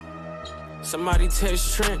Somebody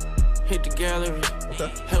text Trent, hit the gallery.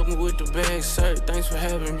 Help me with the bag, sir. Thanks for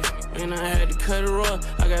having me. And I had to cut her off.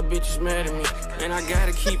 I got bitches mad at me. And I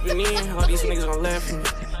gotta keep it in. All these niggas gon' laugh at me.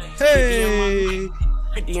 Hey.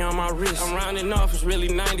 50 on my wrist. I'm rounding off, it's really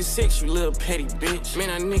 96, you little petty bitch. Man,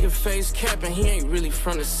 that nigga face capping, he ain't really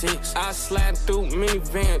from the six. I slide through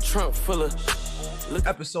minivan trunk full of.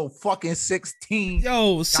 Episode fucking 16.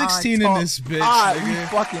 Yo, 16 in this bitch. We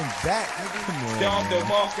fucking back, nigga. Come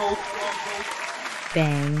on.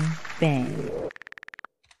 Bang, bang.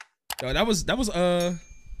 Yo, that was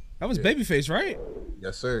Babyface, right?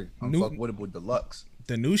 Yes, sir. I'm fucking with it with Deluxe.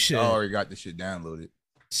 The new shit. I already got this shit downloaded.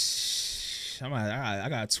 I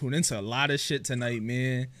gotta tune into a lot of shit tonight,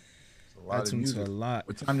 man. I tune into a lot.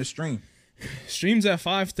 What time to stream? Streams at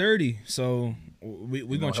 5:30, so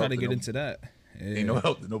we gonna try to get into that. Yeah. Ain't no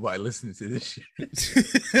help to nobody listening to this shit.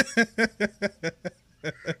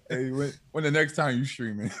 Hey, when the next time you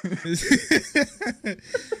streaming?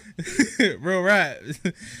 Real rap.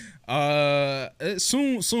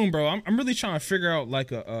 Soon, bro. I'm really trying to figure out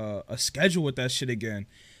like a schedule with that shit again,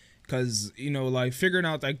 cause you know, like figuring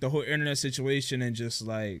out like the whole internet situation and just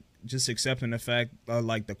accepting the fact of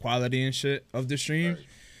like the quality and shit of the stream. Right.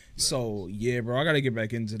 So yeah, bro, I gotta get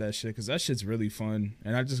back into that shit because that shit's really fun,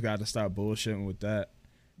 and I just gotta stop bullshitting with that.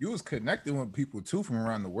 You was connecting with people too from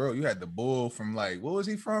around the world. You had the bull from like, what was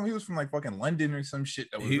he from? He was from like fucking London or some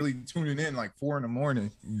shit that was really tuning in like 4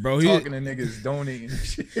 a.m, bro. Talking to niggas, donating and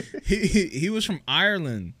shit. He was from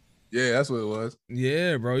Ireland. Yeah, that's what it was.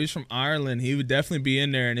 Yeah, bro, he's from Ireland. He would definitely be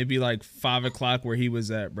in there, and it'd be like 5 o'clock where he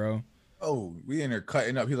was at, bro. Oh, we in there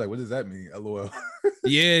cutting up. He's like, what does that mean? LOL.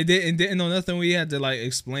 Yeah, didn't know nothing. We had to like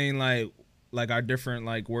explain like our different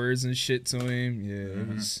like words and shit to him. Yeah,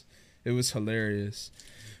 it was hilarious.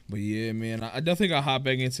 But yeah, man, I definitely got hop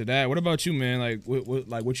back into that. What about you, man? Like,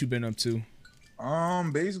 what you been up to?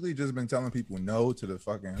 Basically just been telling people no to the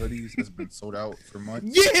fucking hoodies that's been sold out for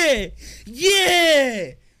months.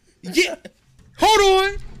 Yeah. Hold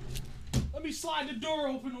on. Let me slide the door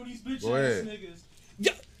open on these bitch ass niggas.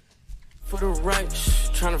 Yeah. For the right,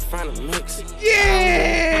 trying to find a mix.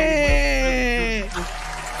 Yeah.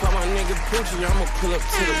 Call my nigga Poochie, I'ma pull up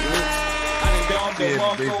to the mix.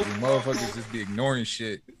 Yeah, basically, motherfuckers just be ignoring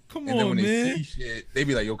shit. Come and then on, when man. they see shit, they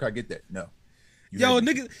be like, yo, can I get that? No. Yo,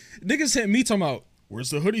 niggas hit me talking about, where's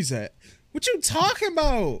the hoodies at? What you talking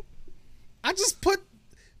about? I just put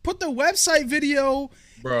the website video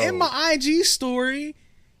in my IG story.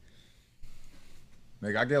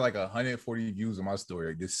 Like, I get like 140 views on my story.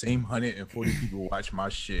 Like, the same 140 people watch my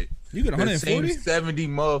shit. You get 140? The same 70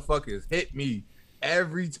 motherfuckers hit me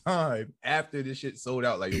every time after this shit sold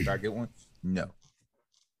out. Like, yo, can I get one? No.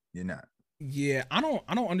 You're not. Yeah, I don't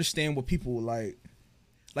understand what people like.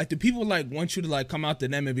 Like, do people like want you to like come out to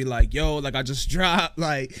them and be like, yo, like I just dropped,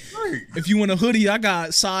 like if you want a hoodie, I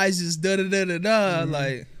got sizes, da da da da da.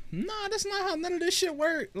 Like, nah, that's not how none of this shit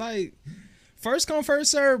work. Like, first come, first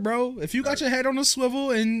serve, bro. If you got your head on a swivel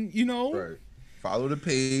and you know, follow the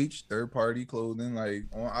page, third party clothing, like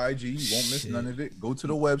on IG, you won't miss none of it. Go to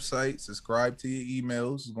the website, subscribe to your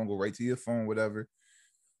emails. It's gonna go right to your phone, whatever.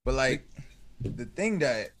 But like, the thing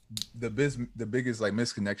that the biggest like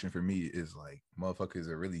misconnection for me is like motherfuckers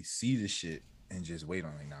that really see the shit and just wait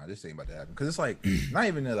on like, nah, this ain't about to happen. Cause it's like not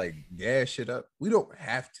even to like gas shit up. We don't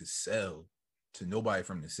have to sell to nobody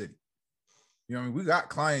from the city. You know what I mean? We got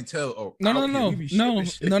clientele. Oh, no. Like, No,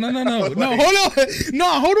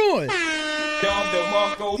 hold on.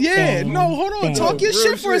 Yeah, no, hold on. Talk your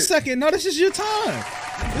shit for a second. No, this is your time.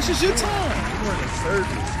 This is your time. We're in a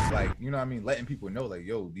service. Like, you know what I mean? Letting people know, like,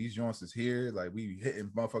 yo, these joints is here. Like, we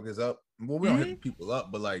hitting motherfuckers up. Well, we don't hit people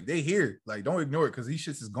up, but like, they here. Like, don't ignore it because these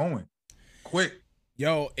shits is going quick.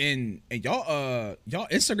 Yo, and y'all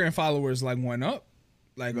Instagram followers like went up.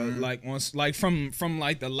 Like like once like from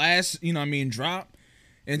like the last, you know what I mean, drop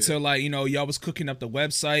until like, you know, y'all was cooking up the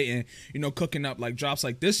website and, you know, cooking up like drops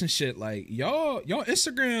like this and shit. Like y'all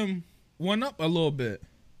Instagram went up a little bit.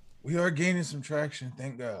 We are gaining some traction,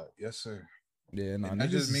 thank God. Yes, sir. Yeah, no, that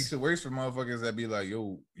just makes it worse for motherfuckers that be like,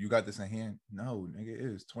 yo, you got this in hand. No, nigga, it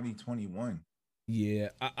is 2021. Yeah,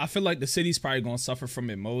 I feel like the city's probably gonna suffer from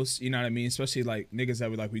it most. You know what I mean? Especially like niggas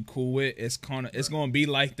that we cool with. It's gonna be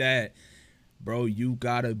like that, bro. You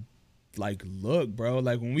gotta like look, bro.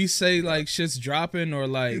 Like when we say like shit's dropping or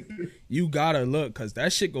like you gotta look, cause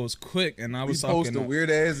that shit goes quick. And I was post a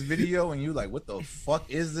weird ass video and you like, what the fuck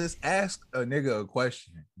is this? Ask a nigga a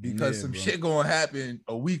question because some shit gonna happen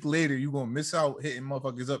a week later. You gonna miss out hitting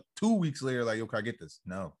motherfuckers up 2 weeks later. Like, yo, can I get this?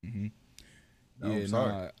 No. No, yeah, I'm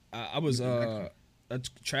sorry. No, I was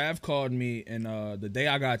Trav called me and the day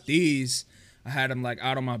I got these, I had him like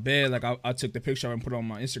out on my bed, like I took the picture and put it on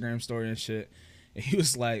my Instagram story and shit. And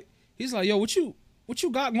he's like, yo, what you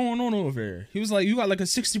got going on over there? He was like, you got like a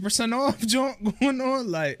 60% off joint going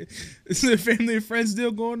on, like is it a family and friends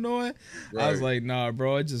deal going on? Right. I was like, nah,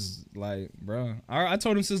 bro, it just like, bro. I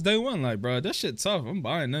told him since day one, like, bro, that shit tough. I'm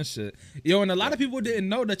buying that shit, yo. And a lot of people didn't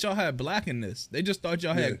know that y'all had black in this. They just thought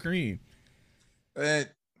y'all had cream. And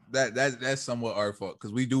that's somewhat our fault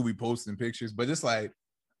because we do be posting pictures, but it's like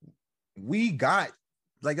we got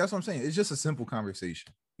like that's what I'm saying. It's just a simple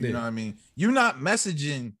conversation. You know what I mean? You're not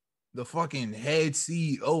messaging the fucking head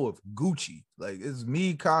CEO of Gucci. Like it's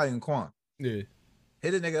me, Kai, and Quan. Yeah.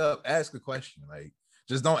 Hit a nigga up, ask a question. Like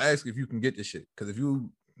just don't ask if you can get the shit. Cause if you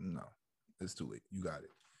it's too late. You got it.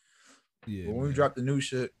 Yeah. But when we drop the new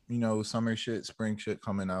shit, you know, summer shit, spring shit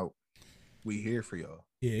coming out, we here for y'all.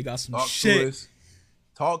 Yeah, it got some shit.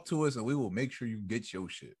 Talk to us and we will make sure you get your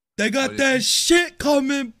shit. They got that shit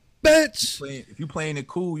coming, bitch. If you playing it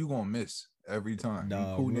cool, you gonna miss every time.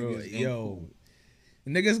 Nah, cool bro, niggas yo. cool.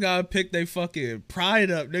 Niggas gotta pick their fucking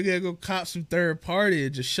pride up. Nigga go cop some third party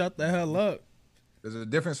and just shut the hell up. There's a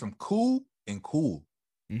difference from cool and cool.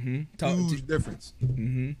 Huge difference.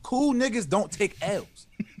 Cool niggas don't take L's.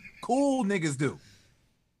 Cool niggas do.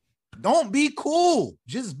 Don't be cool.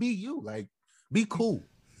 Just be you. Like, be cool.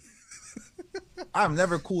 I'm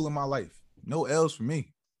never cool in my life. No L's for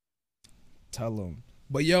me. Tell them.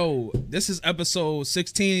 But yo, this is episode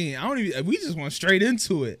 16. We just went straight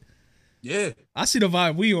into it. Yeah. I see the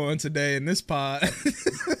vibe we on today in this pod.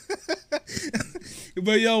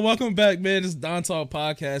 But yo, welcome back, man. This is Don Talk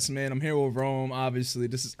Podcast, man. I'm here with Rome, obviously.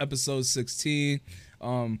 This is episode 16.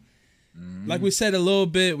 Like we said a little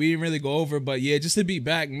bit, we didn't really go over, but yeah, just to be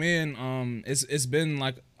back, man, it's been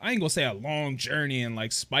like, I ain't gonna say a long journey and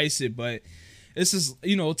like spice it, but it's just,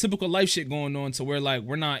 you know, typical life shit going on to where like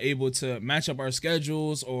we're not able to match up our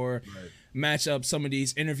schedules or match up some of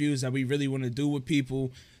these interviews that we really want to do with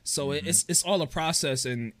people. So it's all a process,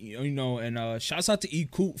 and you know, and shouts out to E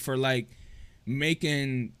Coop for like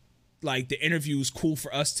making like the interviews cool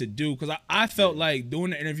for us to do, because I felt like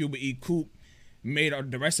doing the interview with E Coop made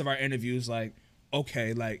the rest of our interviews like,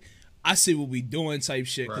 okay, like I see what we doing type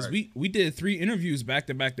shit, because we did 3 interviews back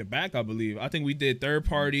to back to back. I believe I think we did third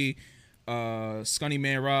party, Scunny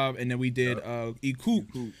Man Rob, and then we did E Coop.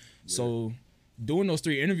 So doing those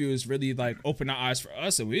 3 interviews really like opened our eyes for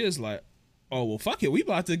us, and we was like, oh well, fuck it, we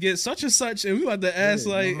about to get such and such, and we about to ask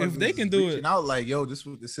like if they can do it. Out like, yo, this is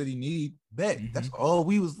what the city need. Bet that's all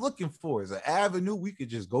we was looking for, is an avenue we could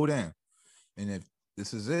just go down, and if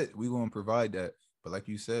this is it, we gonna provide that. But like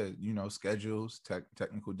you said, you know, schedules,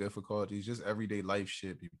 technical difficulties, just everyday life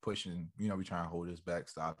shit be pushing. You know, we trying to hold us back,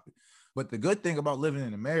 stop it. But the good thing about living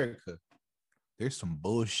in America, there's some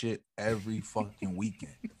bullshit every fucking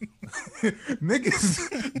weekend.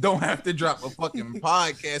 Niggas don't have to drop a fucking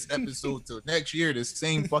podcast episode till next year the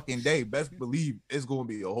same fucking day. Best believe it's gonna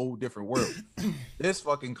be a whole different world. This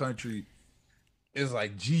fucking country is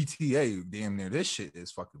like GTA, damn near. This shit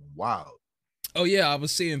is fucking wild. Oh yeah, I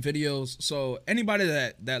was seeing videos. So anybody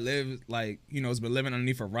that lives like, you know, has been living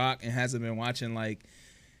underneath a rock and hasn't been watching like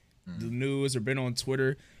the news or been on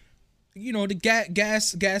Twitter, you know, the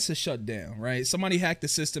gas is shut down, right? Somebody hacked the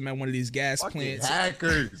system at one of these gas plants.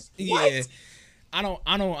 Hackers. Yeah. I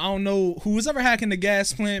don't know who was ever hacking the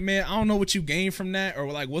gas plant, man. I don't know what you gain from that, or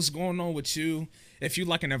like what's going on with you. If you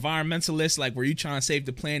like an environmentalist, like where you trying to save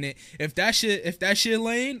the planet, if that shit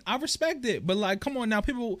lane, I respect it. But like, come on now,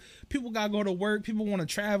 people gotta go to work. People want to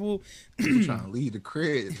travel. People trying to leave the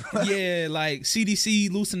crib. Yeah, like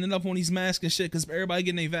CDC loosening up on these masks and shit because everybody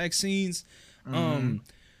getting their vaccines.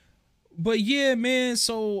 But yeah, man,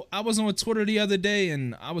 so I was on Twitter the other day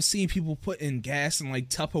and I was seeing people putting gas in like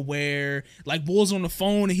Tupperware, like Bull's on the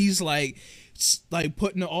phone and he's like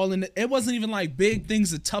putting it all in. It wasn't even like big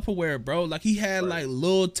things of Tupperware, bro. Like he had like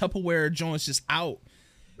little Tupperware joints just out.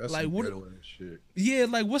 That's like what shit. Yeah,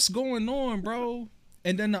 like what's going on, bro?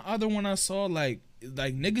 And then the other one I saw, like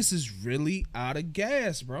niggas is really out of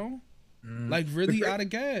gas, bro. Like really out of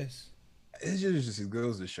gas. It just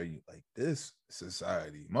goes to show you, like, this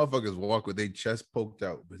society, motherfuckers walk with their chest poked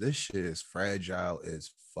out, but this shit is fragile as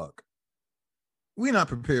fuck. We not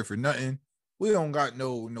prepared for nothing. We don't got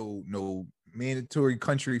no mandatory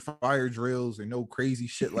country fire drills and no crazy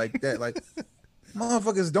shit like that. Like,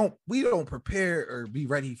 motherfuckers don't prepare or be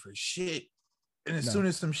ready for shit. And as soon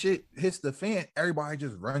as some shit hits the fan, everybody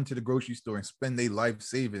just run to the grocery store and spend their life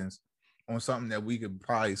savings on something that we could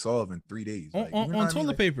probably solve in 3 days. Like, on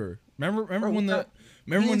toilet paper. Remember when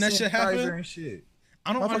that shit happened? And shit.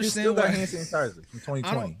 I don't understand still why got hand sanitizer from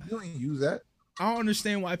 2020. You don't use that. I don't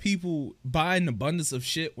understand why people buy an abundance of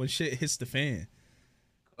shit when shit hits the fan.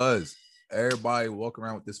 Cause everybody walk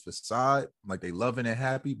around with this facade, like they loving and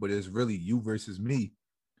happy, but it's really you versus me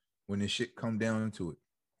when this shit come down to it.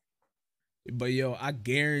 But yo, I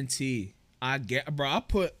guarantee, bro, I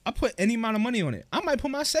put any amount of money on it. I might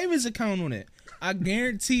put my savings account on it. I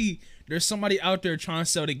guarantee there's somebody out there trying to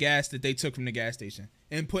sell the gas that they took from the gas station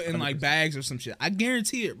and put in like bags or some shit. I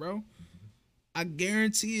guarantee it, bro. I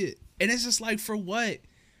guarantee it. And it's just like, for what?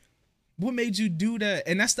 What made you do that?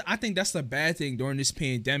 And I think that's the bad thing during this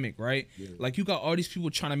pandemic, right? Yeah. Like, you got all these people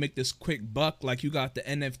trying to make this quick buck. Like, you got the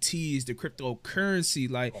NFTs, the cryptocurrency.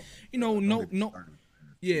 Like, you know, no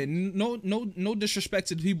disrespect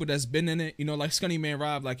to the people that's been in it. You know, like Scunny Man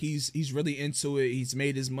Rob, like he's really into it. He's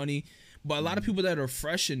made his money. But a lot of people that are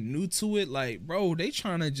fresh and new to it, like, bro, they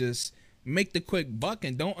trying to just make the quick buck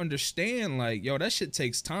and don't understand, like, yo, that shit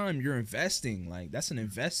takes time. You're investing. Like, that's an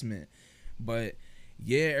investment. But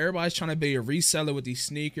yeah, everybody's trying to be a reseller with these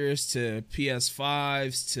sneakers, to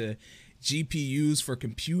PS5s, to GPUs for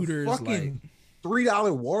computers. Fucking like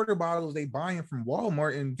 $3 water bottles they buying from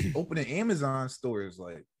Walmart and opening Amazon stores.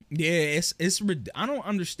 Like, yeah, it's I don't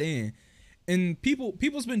understand. And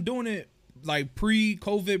people's been doing it like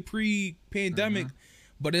pre-COVID, pre-pandemic,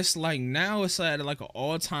 but it's like now it's at like an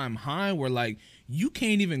all-time high where like you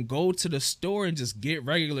can't even go to the store and just get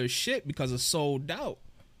regular shit because it's sold out.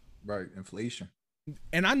 Right, inflation.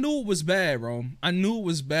 And I knew it was bad, bro. I knew it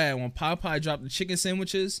was bad when Popeye dropped the chicken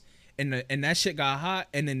sandwiches and that shit got hot,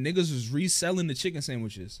 and then niggas was reselling the chicken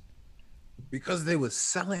sandwiches because they was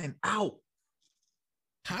selling out.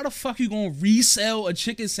 How the fuck you gonna resell a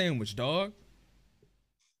chicken sandwich, dog?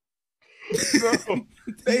 Bro,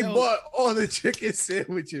 they bought all the chicken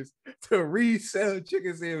sandwiches to resell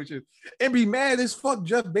chicken sandwiches and be mad as fuck.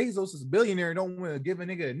 Jeff Bezos is a billionaire and don't want to give a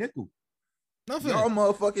nigga a nickel. Nothing. Y'all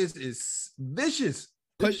motherfuckers is vicious.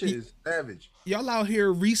 This shit is savage. Y'all out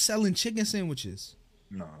here reselling chicken sandwiches.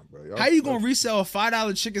 Nah, bro. How you gonna resell a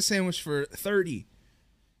 $5 chicken sandwich for $30?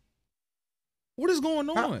 What is going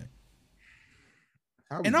on?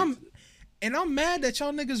 And I'm mad that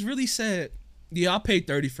y'all niggas really said, yeah, I'll pay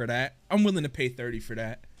 30 for that. I'm willing to pay 30 for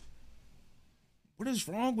that. What is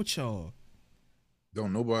wrong with y'all?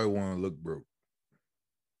 Don't nobody want to look broke.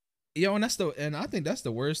 Yo, and I think that's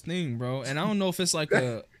the worst thing, bro. And I don't know if it's like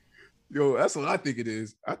yo, that's what I think it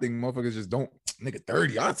is. I think motherfuckers just don't, nigga,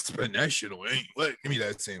 30. I'd spend that shit on what? Give me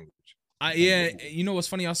that sandwich. Yeah, you know what's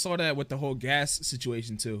funny? I saw that with the whole gas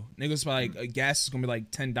situation too. Niggas like gas is gonna be like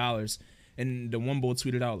 $10, and the one boy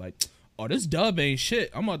tweeted out like, "Oh, this dub ain't shit.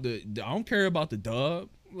 I don't care about the dub."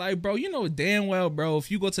 Like, bro, you know damn well, bro, if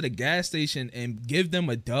you go to the gas station and give them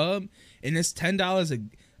a dub and it's $10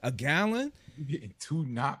 a gallon, you getting 2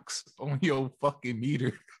 knocks on your fucking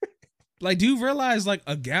meter. Like, do you realize like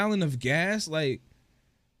a gallon of gas, like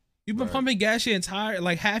you've been pumping gas your entire,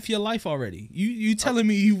 like, half your life already. You telling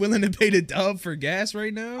me you willing to pay the dub for gas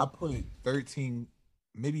right now? I put 13,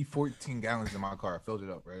 maybe 14 gallons in my car. I filled it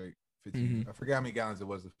up, right? 15. I forgot how many gallons it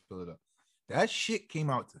was to fill it up. That shit came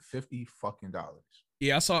out to $50 fucking dollars.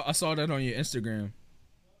 Yeah, I saw that on your Instagram.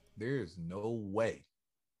 There's no way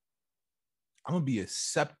I'm gonna be a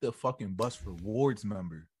SEPTA fucking bus rewards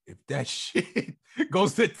member if that shit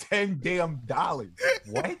goes to $10 damn dollars.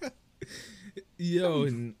 What? Yo,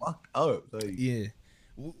 fucked up. Like, yeah,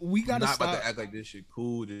 we gotta stop. I'm not about to act like this shit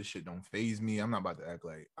cool. This shit don't phase me. I'm not about to act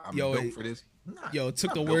like I'm built for this. Yo,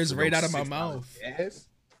 took the words right out of my mouth. Yes.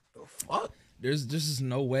 The fuck? There's just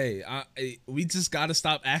no way. We just gotta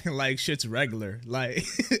stop acting like shit's regular. Like,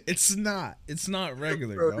 it's not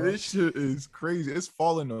regular, bro. This shit is crazy. It's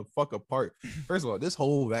falling the fuck apart. First of all, this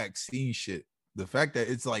whole vaccine shit, the fact that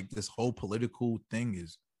it's like this whole political thing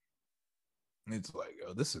it's like,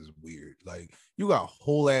 yo, this is weird. Like, you got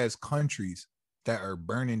whole ass countries that are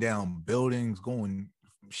burning down buildings, going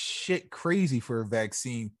shit crazy for a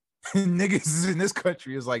vaccine. Niggas in this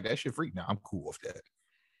country is like, that shit free. Nah, I'm cool with that.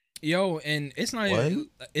 Yo, and it's not even,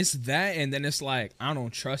 it's that, and then it's like, I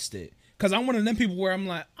don't trust it. Cause I'm one of them people where I'm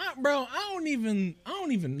like, bro, I don't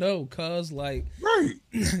even know, cause like, right.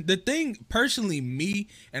 The thing, personally, me,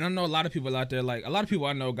 and I know a lot of people out there, like a lot of people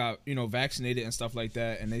I know got, vaccinated and stuff like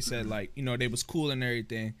that, and they said like, they was cool and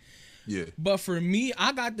everything. Yeah. But for me,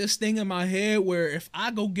 I got this thing in my head where if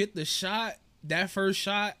I go get the shot, that first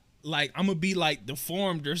shot, like I'm gonna be like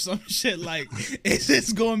deformed or some shit. Like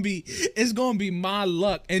it's gonna be my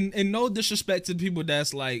luck. And no disrespect to people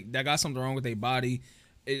that's like that got something wrong with their body.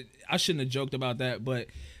 I shouldn't have joked about that, but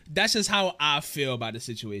that's just how I feel about the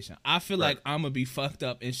situation. I feel like I'm gonna be fucked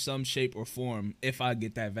up in some shape or form if I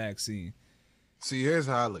get that vaccine. See, here's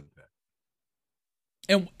how I look at it.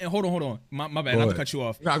 And hold on. My bad. Not to cut you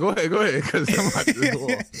off. Nah, go ahead. Cause I'm about to go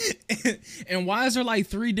off. And why is there like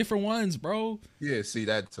 3 different ones, bro? Yeah, see,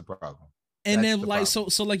 that's a problem. And That's then the like problem.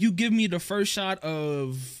 so like you give me the first shot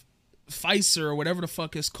of Pfizer or whatever the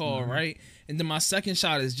fuck it's called, right? And then my second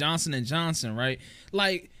shot is Johnson and Johnson, right?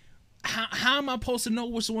 Like how am I supposed to know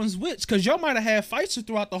which one's which? Because y'all might have had Pfizer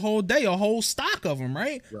throughout the whole day, a whole stock of them,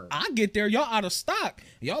 right? I get there, y'all out of stock.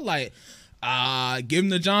 Y'all like, give them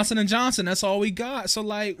the Johnson and Johnson. That's all we got. So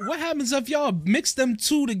like, what happens if y'all mix them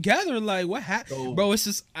two together? Like, what happened, bro? It's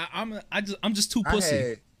just I'm just too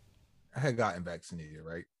pussy. I had gotten vaccinated,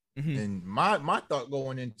 right? Mhm. And my thought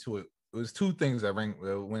going into it was two things that went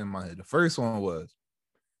in my head. The first one was,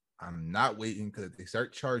 I'm not waiting because if they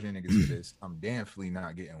start charging niggas for this, I'm definitely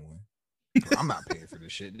not getting one. I'm not paying for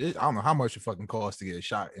this shit. I don't know how much it fucking costs to get a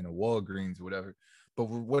shot in a Walgreens or whatever, but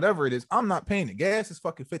whatever it is, I'm not paying it. Gas is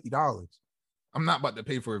fucking $50. I'm not about to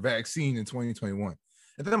pay for a vaccine in 2021.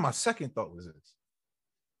 And then my second thought was this.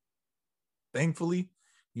 Thankfully,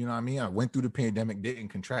 you know what I mean? I went through the pandemic, didn't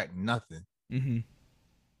contract nothing. Mm-hmm.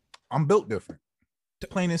 I'm built different.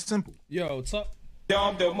 Plain and simple. Yo, what's up?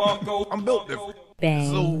 I'm built different. Bang,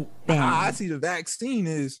 So bang. how I see the vaccine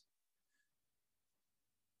is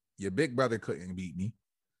your big brother couldn't beat me.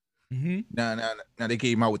 Mm-hmm. Now they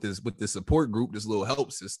came out with this support group, this little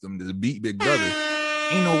help system to beat big brother.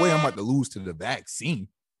 Ain't no way I'm about to lose to the vaccine.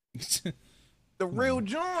 The real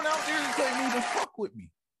John out there couldn't even fuck with me.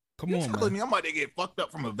 Come You on, telling man. me I'm about to get fucked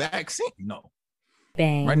up from a vaccine? No.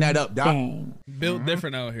 Bang, Run that up, Doc. bang. Built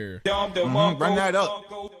different out here. Run that up.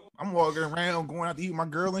 I'm walking around, going out to eat with my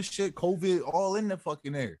girl and shit. COVID all in the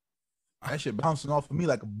fucking air. That shit bouncing off of me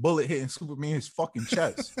like a bullet hitting Superman's fucking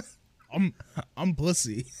chest. I'm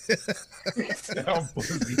pussy. I'm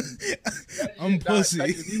pussy. I'm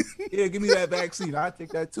pussy. Yeah, give me that vaccine. I'll take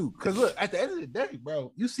that too. Because look, at the end of the day,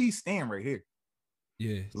 bro, you see Stan right here.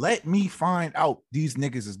 Yeah. Let me find out these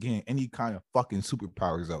niggas is getting any kind of fucking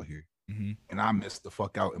superpowers out here. Mm-hmm. And I missed the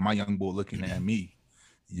fuck out. And my young boy looking at me.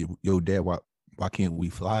 Yo, dad, why can't we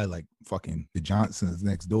fly like fucking the Johnsons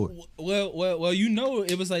next door? Well, you know,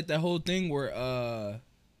 it was like that whole thing where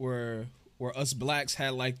us blacks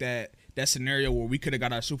had like that scenario where we could have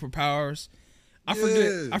got our superpowers. I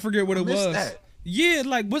forget what it was. That. Yeah,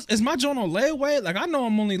 like is my joint on layaway? Like I know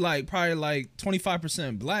I'm only like probably like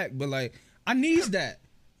 25% black, but like I need that.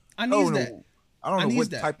 I don't know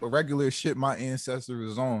what type of regular shit my ancestor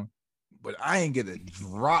was on, but I ain't get a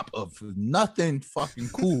drop of nothing fucking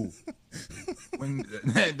cool when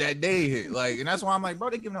that day hit. Like, and that's why I'm like, bro,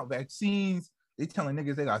 they giving out vaccines. They telling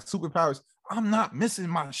niggas they got superpowers. I'm not missing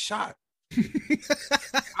my shot.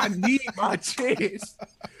 I need my chance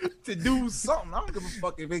to do something. I don't give a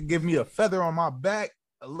fuck if it give me a feather on my back,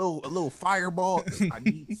 a little fireball. I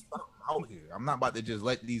need something out here. I'm not about to just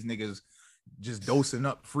let these niggas just dosing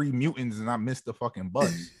up free mutants and I missed the fucking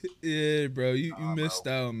bus. Yeah, bro, you missed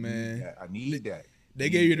out, man. I need that. They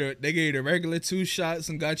gave you the regular 2 shots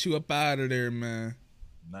and got you up out of there, man.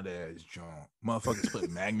 None of that is John. Motherfuckers put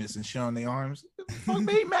magnets and shit on their arms. Fuck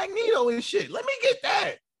made Magneto and shit. Let me get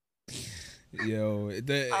that. Yo,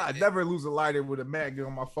 I never lose a lighter with a magnet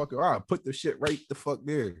on my fucking arm. Put the shit right the fuck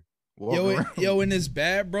there. And it's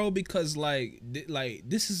bad, bro, because like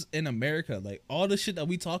this is in America. Like all the shit that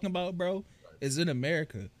we talking about, bro, is in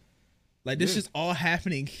America. Like this is all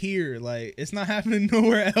happening here. Like it's not happening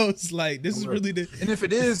nowhere else. Like this is really the. And if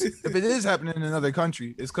it is happening in another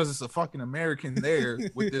country, it's because it's a fucking American there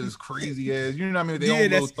with this crazy ass. You know what I mean? They own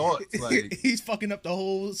little thoughts. Like he's fucking up the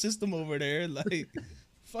whole system over there. Like,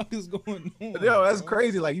 fuck is going on? Yo, that's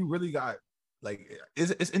crazy. Like you really got like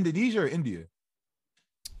it's Indonesia or India?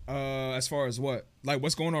 As far as what? Like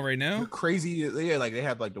what's going on right now? Crazy, yeah. Like they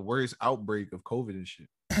have like the worst outbreak of COVID and shit.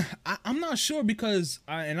 I'm not sure because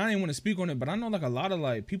I didn't want to speak on it, but I know like a lot of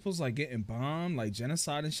like people's like getting bombed, like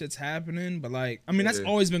genocide and shit's happening. But like, I mean, that's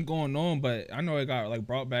always been going on. But I know it got like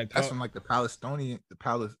brought back. That's from like the Palestine.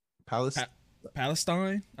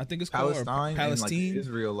 Palestine, I think it's Palestine, called, or Palestine, like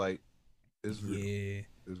Israel, like Israel. Yeah,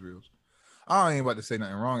 Israel's. I ain't about to say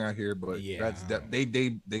nothing wrong out here, but that's they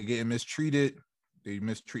getting mistreated. They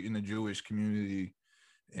mistreating the Jewish community,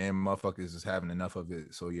 and motherfuckers is having enough of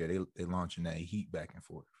it. So yeah, they launching that heat back and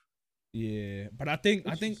forth. Yeah, but I think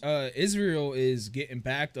Israel is getting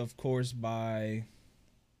backed, of course, by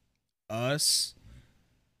us.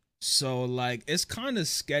 So like it's kind of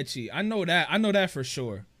sketchy. I know that for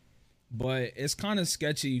sure. But it's kind of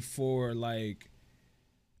sketchy for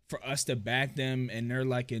us to back them and they're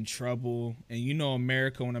like in trouble. And you know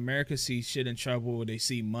America, when America sees shit in trouble, they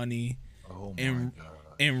see money. Oh my God.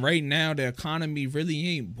 And right now the economy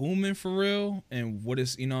really ain't booming for real. And what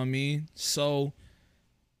is, you know what I mean? So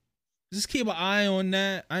just keep an eye on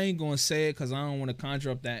that. I ain't gonna say it because I don't want to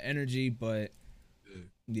conjure up that energy, but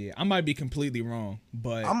Yeah, I might be completely wrong,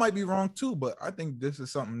 but I might be wrong too, but I think this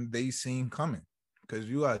is something they seen coming. Because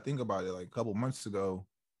you gotta think about it. Like a couple months ago,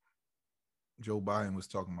 Joe Biden was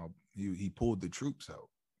talking about he pulled the troops out.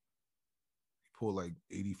 He pulled like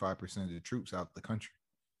 85% of the troops out the country.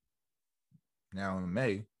 Now in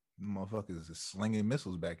May, the motherfuckers is slinging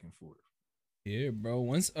missiles back and forth. yeah, bro.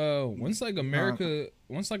 Once like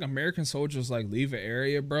American soldiers like leave an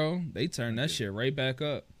area, bro, they turn that shit right back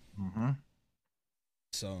up. Mm-hmm.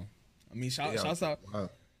 So, I mean, shouts out. Wow.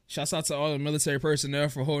 Shouts out to all the military personnel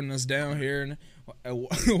for holding us down here, and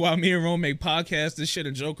while me and Rome make podcasts and shit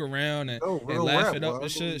and joke around and laugh rap, it up bro.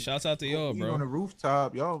 and shit. Shouts out to y'all, Being bro. on the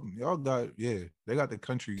rooftop, y'all got they got the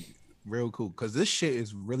country real cool because this shit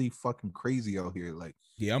is really fucking crazy out here. Like,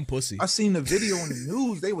 Yeah, I'm pussy. I seen the video on the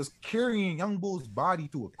news. They was carrying Young Bull's body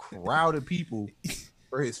through a crowd of people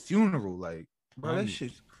for his funeral. Like, bro, that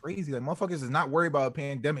shit's crazy. Like, motherfuckers is not worried about a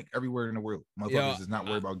pandemic everywhere in the world. Motherfuckers is not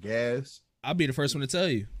worried about gas. I'll be the first one to tell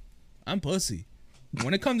you, I'm pussy.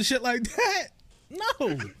 When it comes to shit like that,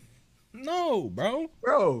 no, bro,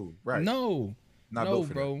 Right? No, Not no, built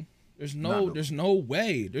for bro. that. There's Not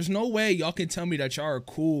no way y'all can tell me that y'all are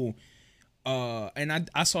cool. And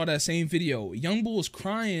I saw that same video. Young Bull's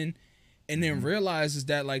crying, and then realizes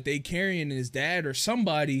that like they carrying his dad or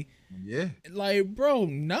somebody. Yeah. Like, bro,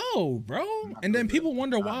 no, bro. And then people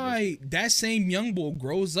wonder why that same Young Bull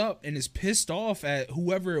grows up and is pissed off at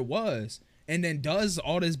whoever it was, and then does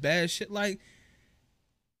all this bad shit. Like,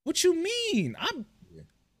 what you mean?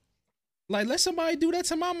 Like, let somebody do that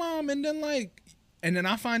to my mom, and then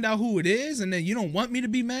I find out who it is, and then you don't want me to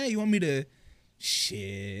be mad. You want me to,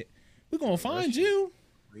 shit. We're gonna find you.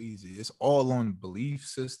 Crazy. It's all on belief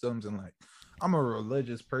systems, and like, I'm a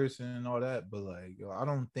religious person and all that, but like, yo, I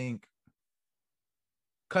don't think,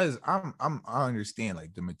 cause I understand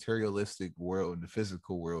like the materialistic world and the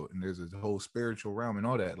physical world, and there's a whole spiritual realm and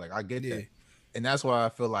all that. Like, I get that, and that's why I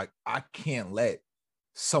feel like I can't let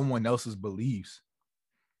someone else's beliefs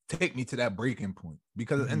take me to that breaking point,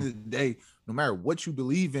 because at the end of the day, no matter what you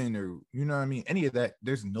believe in or you know what I mean, any of that,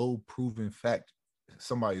 there's no proven fact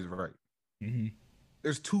somebody's right.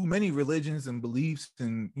 There's too many religions and beliefs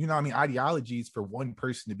and you know what I mean, ideologies for one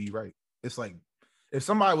person to be right. It's like if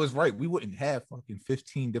somebody was right, we wouldn't have fucking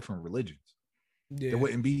 15 different religions. There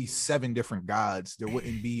wouldn't be 7 different gods. There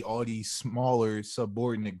wouldn't be all these smaller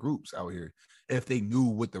subordinate groups out here if they knew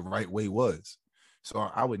what the right way was. So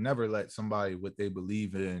I would never let somebody what they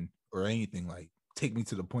believe in or anything like take me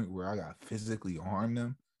to the point where I got physically harm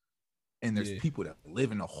them. And there's people that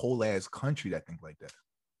live in a whole ass country that think like that.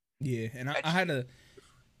 Yeah, and I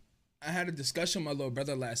had a discussion with my little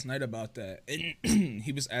brother last night about that, and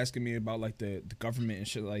he was asking me about like the government and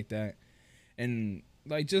shit like that, and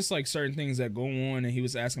like just like certain things that go on, and he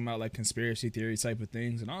was asking about like conspiracy theory type of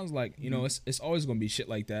things, and I was like, you know, it's always gonna be shit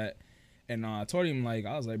like that, and I told him like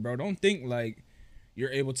I was like, bro, don't think like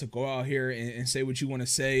you're able to go out here and say what you want to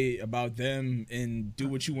say about them and do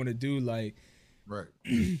what you want to do, like. Right.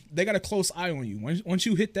 They got a close eye on you. Once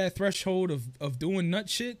you hit that threshold of doing nut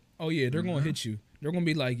shit, oh yeah, they're gonna hit you. They're gonna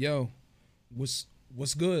be like, yo, what's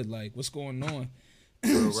good? Like, what's going on?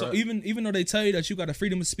 So even though they tell you that you got a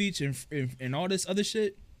freedom of speech and all this other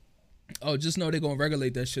shit, oh, just know they're gonna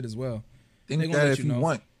regulate that shit as well. Think that if you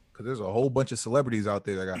want, because there's a whole bunch of celebrities out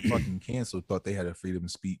there that got fucking canceled, thought they had a freedom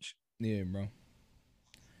of speech. Yeah, bro.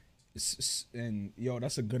 And yo,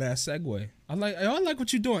 that's a good ass segue. I like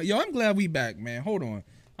what you're doing. Yo, I'm glad we back, man. Hold on.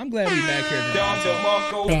 I'm glad we back here.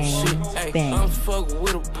 Hey, I'm fucking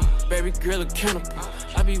with a baby girl accountable.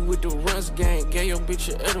 I be with the runs gang, get your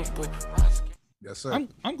bitch a edible. Yes, sir.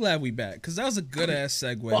 I'm glad we back because that was a good ass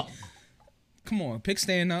segue. Come on, pick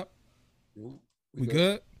stand up. We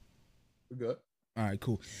good? We good. All right,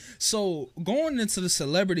 cool. So going into the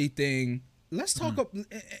celebrity thing. Let's talk up,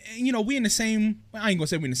 you know, we in the same, I ain't gonna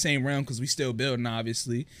say we in the same realm because we still building,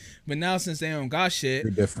 obviously. But now since they don't got shit, we're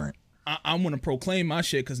different. I'm gonna proclaim my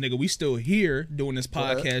shit because, nigga, we still here doing this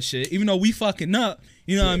podcast shit. Even though we fucking up,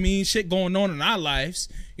 you know what I mean? Shit going on in our lives,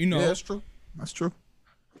 you know. Yeah, that's true. That's true.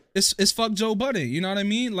 It's fuck Joe Budden, you know what I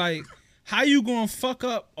mean? Like, how you gonna fuck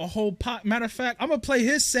up a whole pot? Matter of fact, I'm gonna play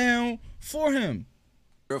his sound for him.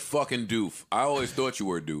 You're a fucking doof. I always thought you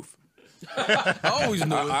were a doof. I always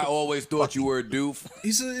knew. I always thought you were a doof.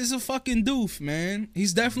 He's a fucking doof, man.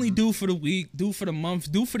 He's definitely due for the week, due for the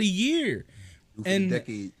month, due for the year, due for the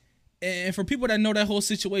decade. And for people that know that whole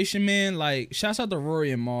situation, man, like shouts out to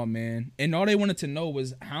Rory and Mal, man. And all they wanted to know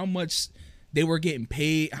was how much they were getting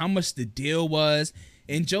paid, how much the deal was,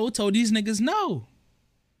 and Joe told these niggas no.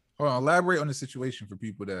 Hold on, elaborate on the situation for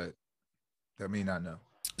people that may not know.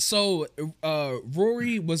 So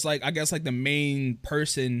Rory was like, I guess like the main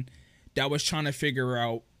person that was trying to figure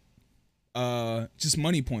out just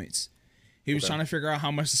money points. He was trying to figure out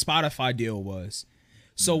how much the Spotify deal was.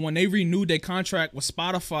 So when they renewed their contract with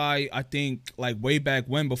Spotify, I think like way back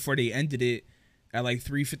when, before they ended it at like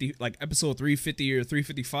 350, like episode 350 or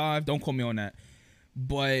 355, don't quote me on that.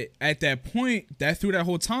 But at that point, through that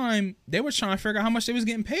whole time, they were trying to figure out how much they was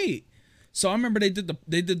getting paid. So I remember they did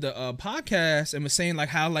the podcast and was saying like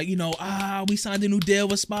how, like, you know, we signed a new deal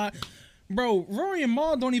with Spot. Bro, Rory and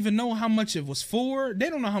Mal don't even know how much it was for. They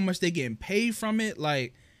don't know how much they getting paid from it.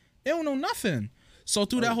 Like, they don't know nothing. So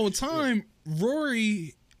through that whole time,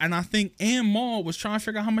 Rory and I think Mal was trying to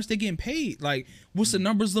figure out how much they getting paid. Like, what's the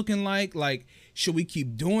numbers looking like? Like, should we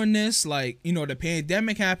keep doing this? Like, you know, the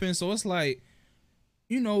pandemic happened, so it's like,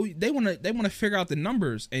 you know, they wanna figure out the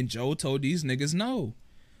numbers. And Joe told these niggas no.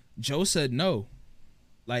 Joe said no.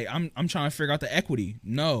 Like, I'm trying to figure out the equity.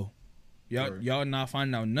 No. Y'all not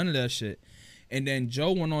finding out none of that shit. And then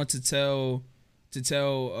Joe went on to tell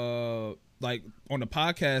like on the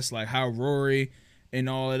podcast, like how Rory and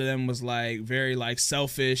all of them was like very like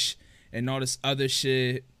selfish and all this other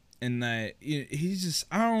shit. And that he's just,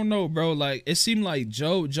 I don't know, bro. Like, it seemed like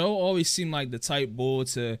Joe always seemed like the type bull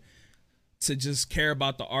to just care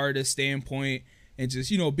about the artist standpoint and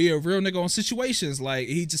just, you know, be a real nigga on situations. Like,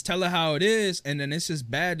 he just tell it how it is. And then it's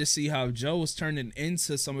just bad to see how Joe was turning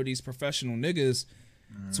into some of these professional niggas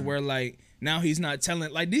to where, like, now he's not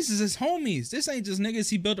telling, like, these is his homies. This ain't just niggas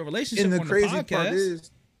he built a relationship with on the podcast. And the crazy part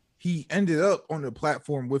is, he ended up on the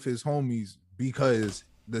platform with his homies because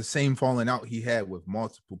the same falling out he had with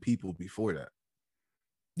multiple people before that.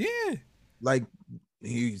 Yeah. Like,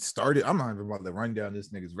 he started, I'm not even about to run down this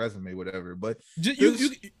nigga's resume, whatever, but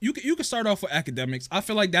you can start off with academics. I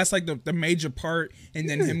feel like that's like the major part, and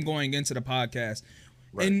then him going into the podcast.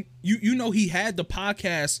 Right. And you know, he had the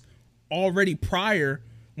podcast already prior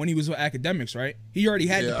when he was with academics, right? He already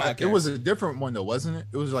had the podcast. It was a different one though, wasn't it?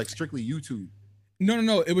 It was like strictly YouTube.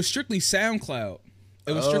 No. It was strictly SoundCloud.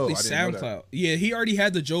 It was strictly SoundCloud. Yeah, he already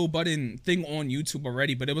had the Joe Budden thing on YouTube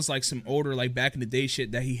already, but it was like some older, like back in the day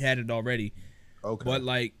shit that he had it already. Okay. But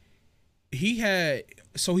like he had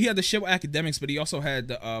the shit with academics, but he also had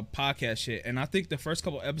the podcast shit. And I think the first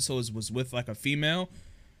couple episodes was with like a female.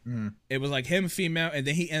 It was like him, female, and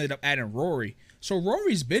then he ended up adding Rory. So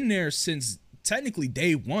Rory's been there since technically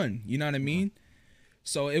day one. You know what I mean?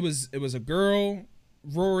 So it was a girl,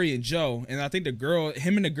 Rory, and Joe. And I think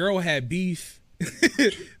him and the girl had beef.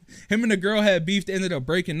 Him and the girl had beef. They ended up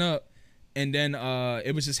breaking up. And then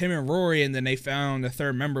it was just him and Rory, and then they found the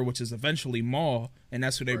third member, which is eventually Mal, and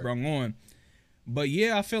that's who they brung on. But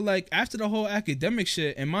yeah, I feel like after the whole academic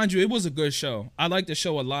shit, and mind you, it was a good show. I liked the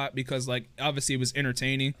show a lot because, like, obviously it was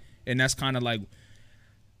entertaining, and that's kind of like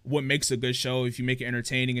what makes a good show. If you make it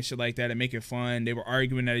entertaining and shit like that and make it fun. They were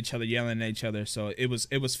arguing at each other, yelling at each other, so it was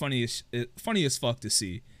funny as fuck to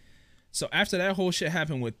see. So after that whole shit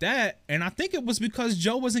happened with that, and I think it was because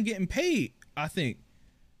Joe wasn't getting paid, I think,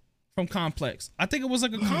 from Complex. I think it was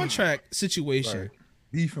like a contract situation. Right.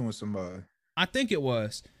 Beefing with somebody. I think it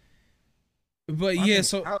was. But yeah,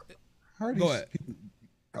 so how are these people,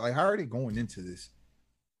 like, how are they going into this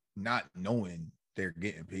not knowing they're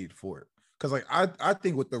getting paid for it? Because like I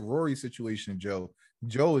think with the Rory situation, Joe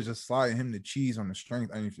is just sliding him the cheese on the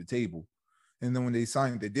strength underneath the table. And then when they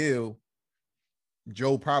signed the deal,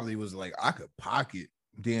 Joe probably was like, I could pocket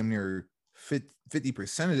damn near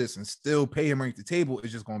 50% of this and still pay him right at the table.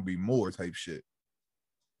 It's just gonna be more type shit,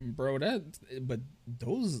 bro. But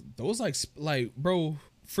those like bro,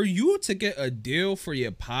 for you to get a deal for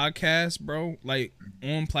your podcast, bro, like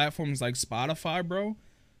on platforms like Spotify, bro,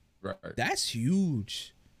 right? That's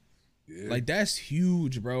huge. Yeah. Like, that's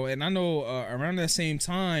huge, bro. And I know around that same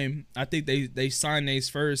time, I think they signed these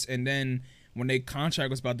first, and then when their contract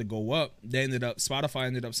was about to go up, Spotify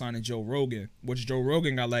ended up signing Joe Rogan, which Joe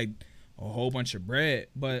Rogan got like a whole bunch of bread.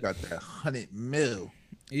 But got that 100 mil.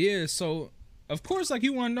 Yeah, so of course, like,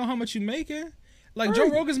 you want to know how much you making? Like, Joe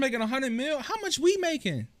Rogan's making 100 mil. How much we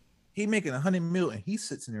making? He making 100 mil, and he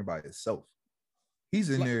sits in there by himself. He's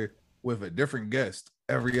in there with a different guest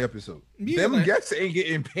every episode. Yeah, them guests ain't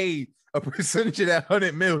getting paid a percentage of that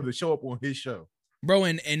 100 mil to show up on his show, bro.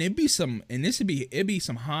 And it'd be some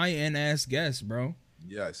high end ass guests, bro.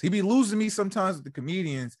 Yes, he be losing me sometimes with the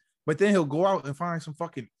comedians, but then he'll go out and find some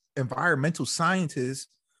fucking environmental scientist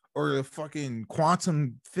or a fucking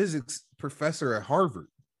quantum physics professor at Harvard.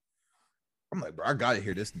 I'm like, bro, I gotta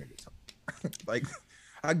hear this nigga talk. Like,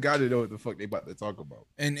 I gotta know what the fuck they about to talk about.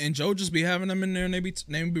 And Joe just be having them in there, and they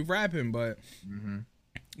be rapping, but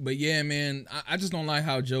but yeah, man, I just don't like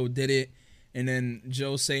how Joe did it. And then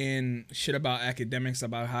Joe saying shit about academics,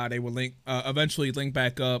 about how they will eventually link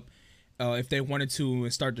back up. if they wanted to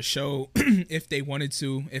and start the show, if they wanted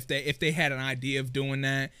to, if they had an idea of doing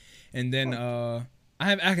that, and then I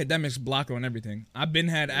have academics blocked on everything. I've been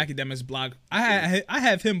had academics blocked. I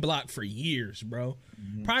have him blocked for years, bro.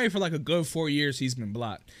 Probably for like a good 4 years he's been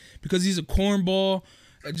blocked because he's a cornball.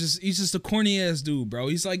 He's just a corny ass dude, bro.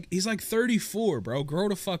 He's like 34, bro. Grow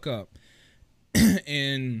the fuck up.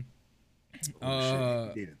 And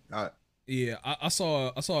yeah, I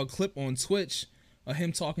saw a clip on Twitch of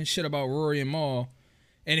him talking shit about Rory and Mal,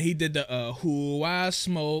 and he did the who I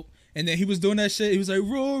smoke. And then he was doing that shit. He was like,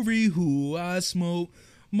 Rory, who I smoke,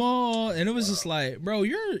 Mal. And it was just like, bro,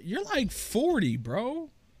 you're like 40, bro.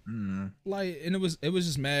 Like, and it was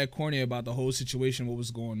just mad corny about the whole situation, what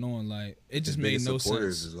was going on. Like, it just made no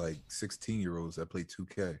sense. Is like 16-year-olds that play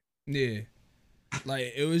 2K. Yeah.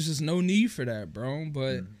 Like, it was just no need for that, bro.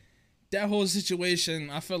 But that whole situation,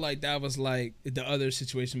 I feel like that was like the other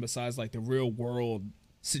situation besides like the real world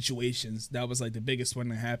situations. That was like the biggest one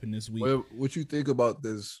that happened this week. Well, what you think about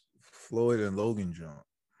this Floyd and Logan jump?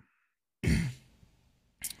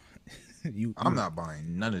 I'm not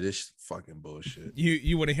buying none of this fucking bullshit.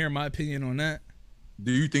 You want to hear my opinion on that?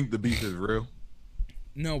 Do you think the beef is real?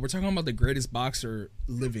 No, we're talking about the greatest boxer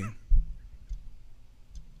living.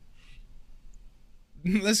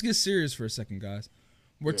 Let's get serious for a second, guys.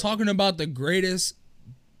 We're talking about the greatest,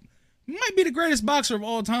 might be the greatest boxer of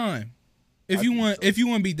all time. If you want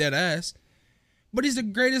to be dead ass, but he's the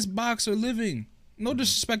greatest boxer living. No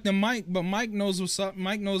disrespect to Mike, but Mike knows what's up.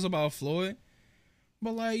 Mike knows about Floyd.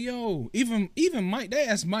 But like, yo, even Mike, they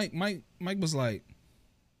asked Mike. Mike was like,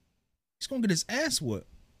 he's gonna get his ass whooped.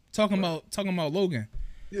 Talking about Logan.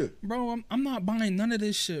 Yeah, bro, I'm not buying none of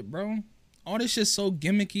this shit, bro. All this shit's so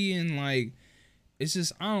gimmicky and like, it's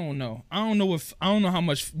just I don't know how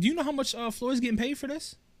much. Do you know how much Floyd's getting paid for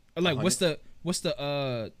this? Or like, what's the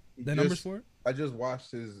numbers for it? I just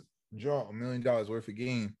watched his draw $1 million worth of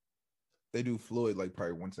game. They do Floyd like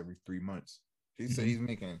probably once every 3 months. He said he's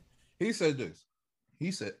making. He said this.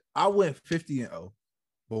 He said I went 50-0.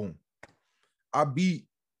 Boom. I beat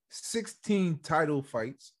 16 title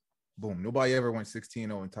fights. Boom. Nobody ever went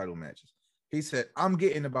 16-0 in title matches. He said I'm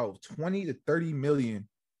getting about 20 to 30 million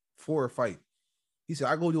for a fight. He said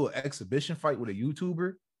I go do an exhibition fight with a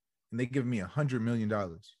YouTuber, and they give me $100 million.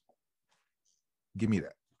 Give me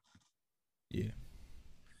that. Yeah.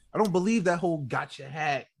 I don't believe that whole gotcha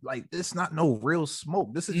hat. Like, this not no real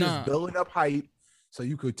smoke. This is just building up hype so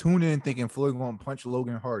you could tune in thinking Floyd gonna punch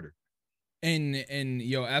Logan harder. And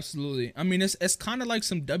yo, absolutely. I mean, it's kind of like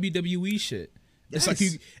some WWE shit. Yes.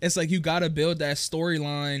 It's like you gotta build that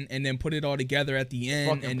storyline and then put it all together at the end.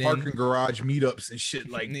 Fucking and parking garage meetups and shit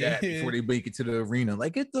like that before they make it to the arena.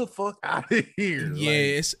 Like, get the fuck out of here.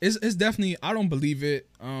 Yeah, like, it's definitely. I don't believe it.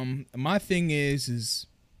 My thing is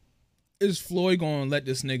Floyd gonna let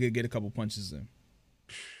this nigga get a couple punches in?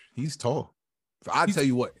 He's tall. I tell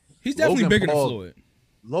you what, he's definitely bigger than Floyd.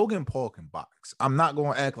 Logan Paul can box. I'm not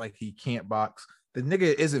gonna act like he can't box. The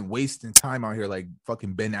nigga isn't wasting time out here like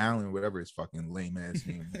fucking Ben Allen, whatever his fucking lame ass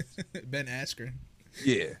name is. Ben Askren.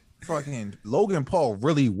 Yeah, fucking Logan Paul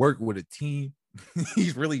really worked with a team.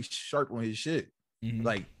 He's really sharp on his shit.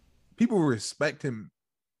 Like, people respect him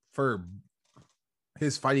for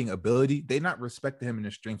his fighting ability. They not respect him in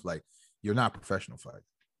his strength. Like, you're not a professional fighter.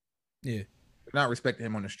 Yeah. They're not respecting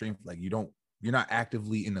him on the strength. Like, you're not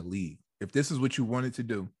actively in the league. If this is what you wanted to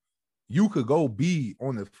do, you could go be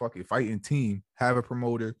on the fucking fighting team, have a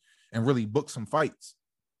promoter, and really book some fights.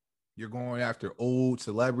 You're going after old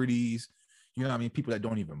celebrities, you know what I mean? People that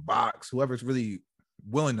don't even box, whoever's really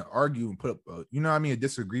willing to argue and put up a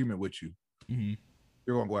disagreement with you.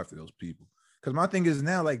 You're going to go after those people. Because my thing is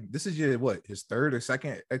now, like, this is his third or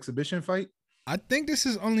second exhibition fight? I think this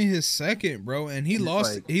is only his second, bro. And he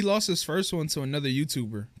lost his first one to another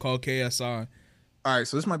YouTuber called KSI. All right,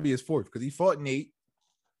 so this might be his fourth because he fought Nate.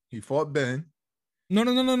 He fought Ben. No,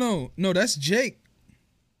 that's Jake.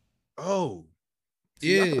 Oh.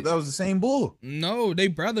 Yeah. I thought that was the same bull. No, they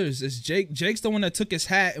brothers. It's Jake. Jake's the one that took his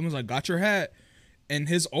hat and was like, got your hat. And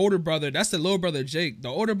his older brother, that's the little brother Jake. The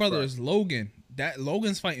older brother is Logan. That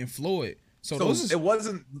Logan's fighting Floyd. So it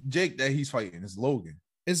wasn't Jake that he's fighting. It's Logan.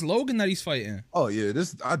 It's Logan that he's fighting. Oh, yeah.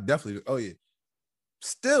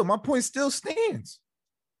 Still, my point still stands.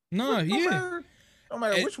 No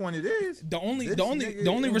matter which one it is. The only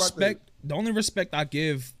respect I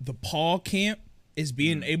give the Paul camp is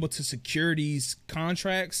being able to secure these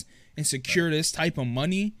contracts and secure this type of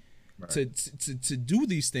money to do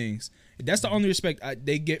these things. That's the only respect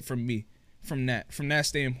they get from me from that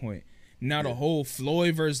standpoint. Now the whole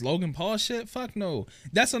Floyd versus Logan Paul shit, fuck no.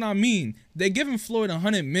 That's what I mean. They giving Floyd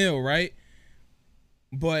 $100 million, right?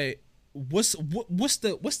 But what's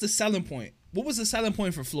the selling point? What was the selling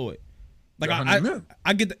point for Floyd? Like The 100 mil.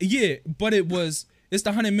 I get yeah, but it's the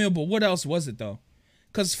 100 mil. But what else was it though?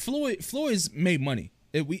 Because Floyd's made money.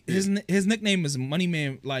 His nickname is Money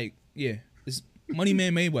Man. Like it's Money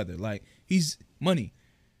Man Mayweather. Like he's money.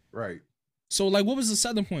 Right. So like, what was the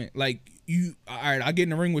selling point? Like all right, I get in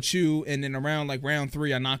the ring with you, and then around like round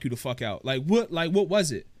 3, I knock you the fuck out. Like what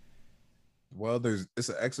was it? Well, it's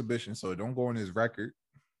an exhibition, so don't go on his record.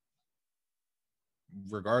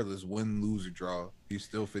 Regardless, win, lose, or draw, he's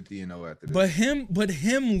still 50-0 after this. But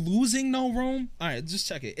him losing no room. All right, just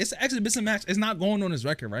check it. It's an exhibition match. It's not going on his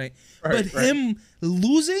record, right? But him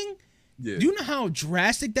losing, do you know how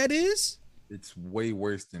drastic that is? It's way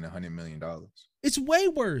worse than $100 million. It's way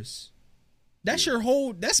worse. That's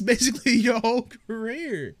that's basically your whole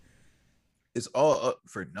career. It's all up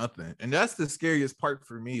for nothing. And that's the scariest part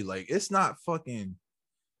for me. Like, it's not fucking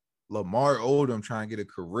Lamar Odom trying to get a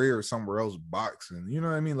career somewhere else boxing. You know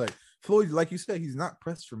what I mean? Like, Floyd, like you said, he's not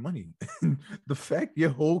pressed for money. The fact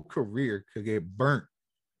your whole career could get burnt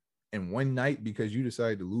in one night because you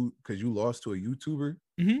decided to lose, because you lost to a YouTuber,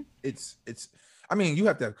 it's I mean, you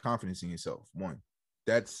have to have confidence in yourself. One,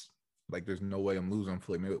 that's like, there's no way I'm losing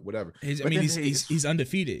Floyd Mayweather, whatever. He's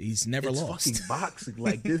undefeated. He's never lost. Fucking boxing.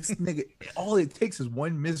 Like, this nigga, all it takes is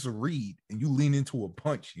one misread and you lean into a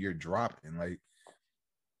punch, you're dropping. Like,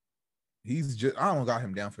 he's just, I don't got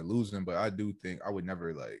him down for losing, but I do think I would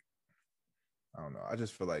never, like, I don't know. I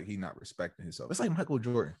just feel like he not respecting himself. It's like Michael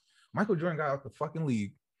Jordan. Michael Jordan got out the fucking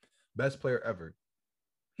league, best player ever.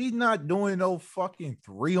 He's not doing no fucking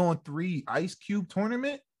 3-on-3 Ice Cube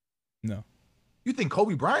tournament. No. You think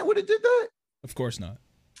Kobe Bryant would have did that? Of course not.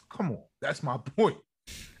 Come on. That's my point.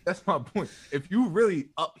 That's my point. If you really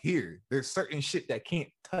up here, there's certain shit that can't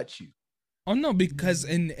touch you. Oh no, because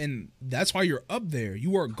and that's why you're up there.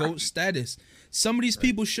 You are GOAT status. Some of these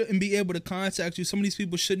people shouldn't be able to contact you. Some of these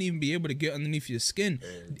people shouldn't even be able to get underneath your skin.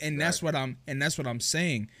 Exactly. And that's what I'm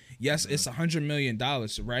saying. Yes, it's $100 million,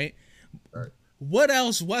 right? What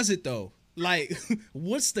else was it though? Like,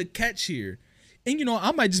 what's the catch here? And you know,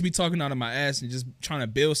 I might just be talking out of my ass and just trying to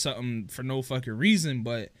build something for no fucking reason,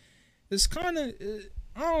 but it's kind of,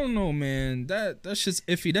 I don't know, man. That's just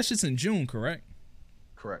iffy. That's just in June, correct?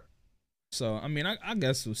 Correct. So, I mean, I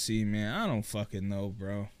guess we'll see, man. I don't fucking know,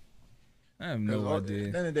 bro. I have no idea.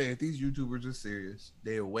 At the end of the day, if these YouTubers are serious,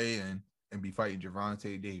 they'll weigh in and be fighting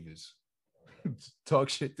Gervonta Davis. Talk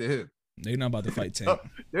shit to him. They're not about to fight Tank.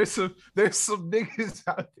 There's some niggas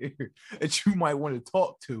out there that you might want to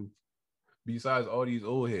talk to besides all these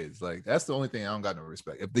old heads. Like, that's the only thing I don't got no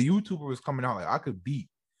respect. If the YouTuber was coming out like, I could beat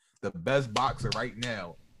the best boxer right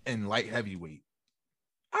now in light heavyweight,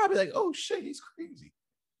 I'd be like, oh shit, he's crazy.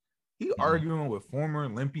 He arguing with former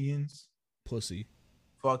Olympians, pussy,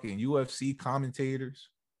 fucking UFC commentators,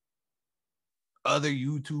 other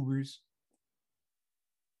YouTubers.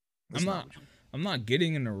 I'm not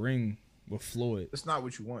getting in the ring with Floyd. That's not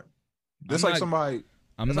what you want. Just like somebody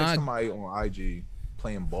on IG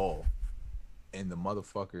playing ball, and the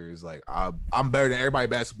motherfucker is like, I'm better than everybody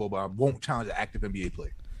basketball, but I won't challenge an active NBA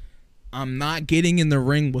player. I'm not getting in the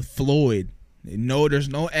ring with Floyd. No, there's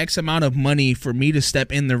no X amount of money for me to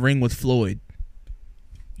step in the ring with Floyd.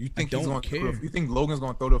 You think you think Logan's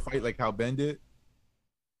gonna throw the fight like how Ben did?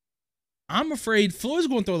 I'm afraid Floyd's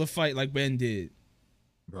gonna throw the fight like Ben did.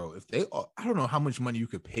 Bro, I don't know how much money you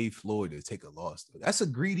could pay Floyd to take a loss. Though. That's a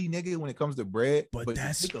greedy nigga when it comes to bread. But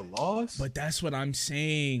that's take a loss. But that's what I'm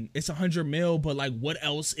saying. It's $100 million, but like, what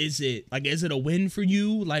else is it? Like, is it a win for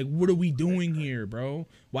you? Like, what are we doing here, bro?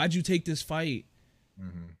 Why'd you take this fight?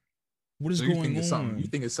 Mm-hmm. What is going on? You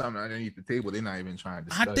think it's something underneath the table? They're not even trying to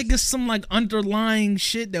discuss. I think it's some like underlying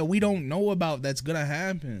shit that we don't know about that's gonna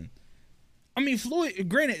happen. I mean, Floyd,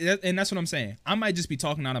 granted, and that's what I'm saying. I might just be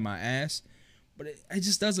talking out of my ass. But it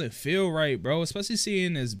just doesn't feel right, bro. Especially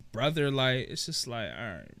seeing his brother, like, it's just like,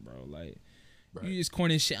 all right, bro. Like, you just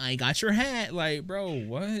corny shit. I got your hat. Like, bro,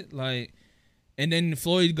 what? Like, and then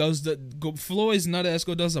Floyd's nut ass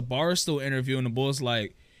does a Barstool interview, and the Bulls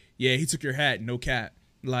like, yeah, he took your hat, no cap.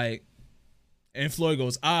 Like, and Floyd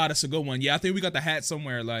goes, that's a good one. Yeah, I think we got the hat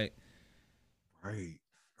somewhere. Like, right.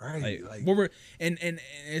 Like what we're and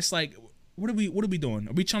it's like, what are we doing?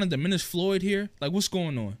 Are we trying to diminish Floyd here? Like, what's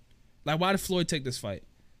going on? Like, why did Floyd take this fight?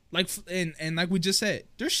 Like, and like we just said,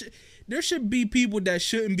 there should be people that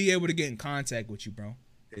shouldn't be able to get in contact with you, bro.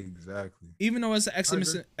 Exactly. Even though it's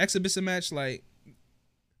an exhibition match, like,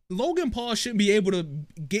 Logan Paul shouldn't be able to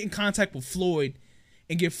get in contact with Floyd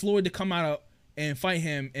and get Floyd to come out and fight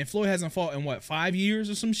him. And Floyd hasn't fought in what, 5 years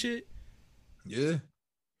or some shit? Yeah.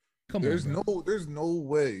 There's no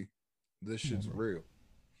way this shit's real.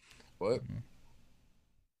 But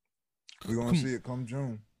We're gonna see it come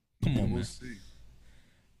June. Come on, We'll man. see.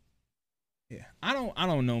 Yeah, I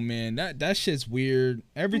don't know, man. That shit's weird.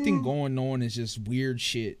 Everything going on is just weird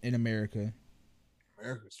shit in America.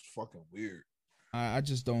 America's fucking weird. I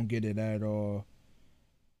just don't get it at all.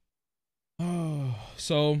 Oh,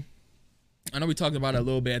 so I know we talked about it a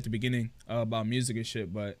little bit at the beginning about music and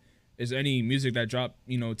shit, but is there any music that dropped,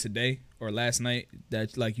 today or last night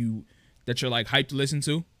that you're like hyped to listen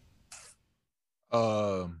to?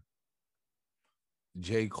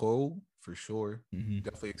 J. Cole for sure. Mm-hmm.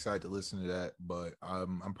 Definitely excited to listen to that, but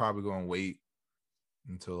I'm probably gonna wait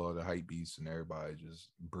until all the hype beats and everybody just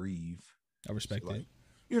breathe. I respect So, it. like,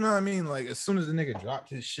 you know what I mean? Like as soon as the nigga dropped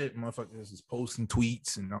his shit, motherfuckers is posting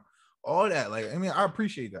tweets and all that. Like, I mean, I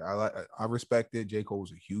appreciate that. I respect it. J. Cole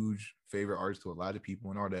was a huge favorite artist to a lot of people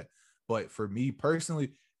and all that. But for me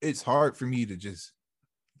personally, it's hard for me to just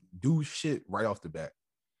do shit right off the bat.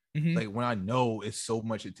 Mm-hmm. Like when I know it's so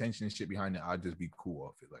much attention and shit behind it, I'll just be cool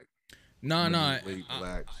off it. Like, No.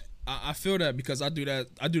 relax. I feel that because I do that.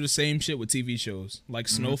 I do the same shit with TV shows like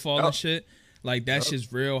Mm-hmm. Snowfall Yep. and shit. Like that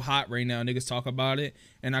shit's real hot right now. Niggas talk about it,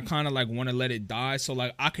 and I kind of like want to let it die so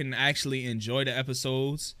like I can actually enjoy the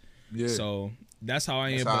episodes. Yeah. So that's how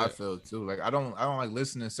I That's am. how I But feel too. Like I don't like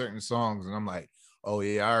listening to certain songs and I'm like, oh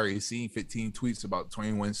yeah, I already seen 15 tweets about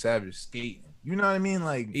 21 Savage skating. You know what I mean?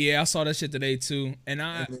 Like yeah, I saw that shit today too, and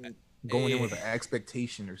and then going in with an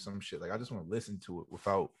expectation or some shit. Like I just want to listen to it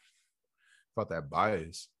without that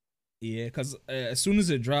bias. yeah, because as soon as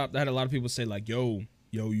it dropped, I had a lot of people say like, yo,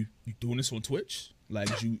 you doing this on Twitch? Like,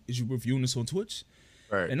 is you reviewing this on Twitch?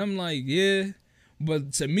 Right. And I'm like, yeah.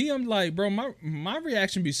 But to me, I'm like, bro, my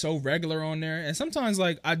reaction be so regular on there. And sometimes,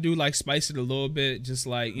 like, I do, like, spice it a little bit. Just,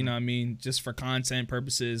 like, you know what I mean? Just for content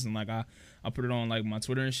purposes. And, like, I put it on, like, my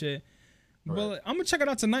Twitter and shit. Right. But like, I'm going to check it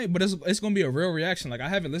out tonight. But it's going to be a real reaction. Like, I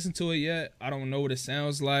haven't listened to it yet. I don't know what it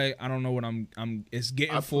sounds like. I don't know what it's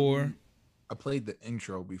getting for. I played the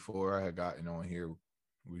intro before I had gotten on here,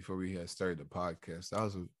 before we had started the podcast. That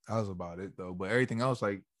was about it, though. But everything else,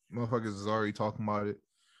 like, motherfuckers is already talking about it.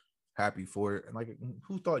 Happy for it. And like,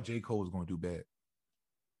 who thought J. Cole was gonna do bad?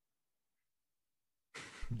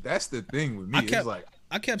 That's the thing with me.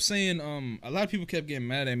 I kept saying, a lot of people kept getting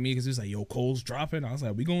mad at me because it was like, yo, Cole's dropping. I was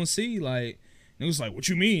like, we gonna see. Like, and it was like, what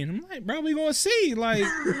you mean? I'm like, bro, we gonna see. Like,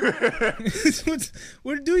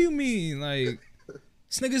 what do you mean? Like,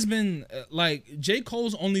 this nigga's been like, J.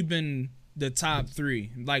 Cole's only been the top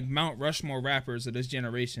 3, like Mount Rushmore rappers of this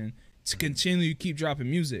generation to continue to keep dropping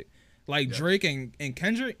music. Like Drake and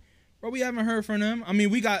Kendrick. Bro, we haven't heard from them. I mean,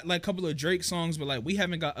 we got like a couple of Drake songs, but like we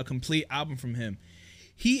haven't got a complete album from him.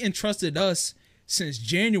 He entrusted us since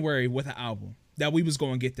January with an album that we was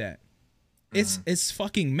going to get that. It's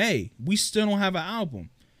fucking May. We still don't have an album.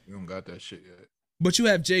 You don't got that shit yet. But you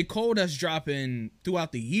have J. Cole that's dropping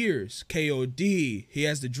throughout the years. KOD. He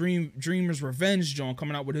has the Dreamer's Revenge joint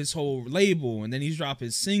coming out with his whole label, and then he's dropping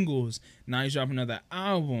singles. Now he's dropping another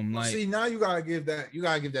album. Like, see, now you gotta give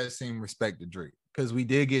that same respect to Drake. Because we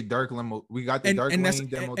did get Dark Limo. We got the Dark Lane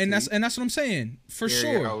demo. And that's what I'm saying. For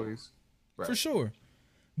sure. Always. Right. For sure.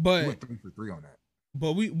 We But went 3 for 3 on that.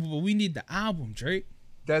 But we need the album, Drake.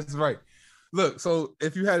 That's right. Look, so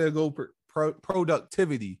if you had to go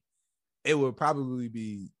productivity, it would probably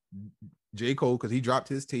be J. Cole because he dropped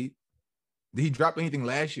his tape. Did he drop anything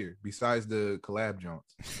last year besides the collab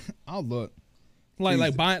joints? I'll look.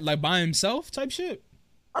 Like by himself type shit.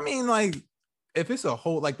 I mean, like if it's a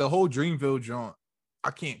whole like the whole Dreamville joint, I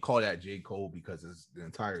can't call that J. Cole because it's the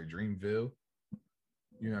entire Dreamville.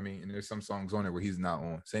 You know what I mean? And there's some songs on there where he's not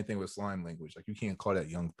on. Same thing with Slime Language. Like you can't call that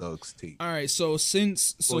Young Thug's tape. All right, so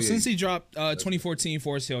since he dropped 2014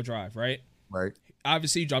 Forest Hill Drive, right? Right.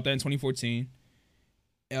 Obviously, he dropped that in 2014.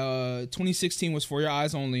 2016 was For Your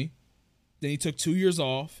Eyes Only. Then he took 2 years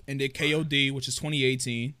off and did KOD, which is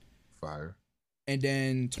 2018. Fire. And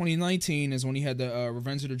then 2019 is when he had the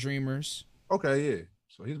Revenge of the Dreamers. Okay, yeah.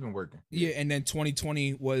 So he's been working. Yeah, and then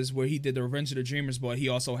 2020 was where he did the Revenge of the Dreamers, but he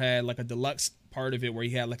also had like a deluxe part of it where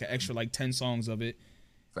he had like an extra like 10 songs of it.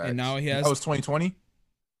 Facts. And now he has. That was 2020?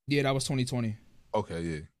 Yeah, that was 2020. Okay,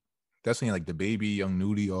 yeah. That's when like the Baby, Young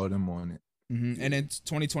Nudie, all them on it. Mm-hmm. And then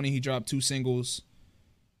 2020 he dropped 2 singles.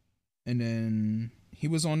 And then he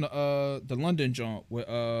was on the London jaunt with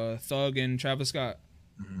Thug and Travis Scott.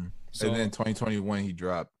 Mm-hmm. So, and then 2021 he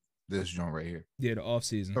dropped this joint right here. Yeah, the off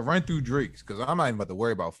season. So run through Drake's because I'm not even about to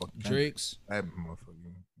worry about fucking Drake's. That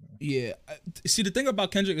motherfucker. Yeah. See, the thing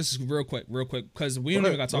about Kendrick, this is real quick, because we don't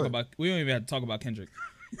even got to talk about. We don't even have to talk about Kendrick.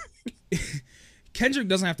 Kendrick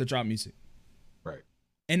doesn't have to drop music, right?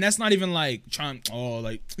 And that's not even like trying. Oh,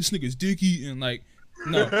 like this nigga's dicky and like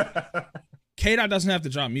no. K-Dot doesn't have to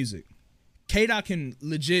drop music. K-Dot can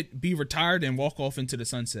legit be retired and walk off into the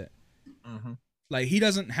sunset. Like, he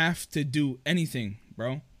doesn't have to do anything,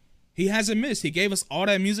 bro. He hasn't missed. He gave us all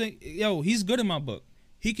that music. Yo, he's good in my book.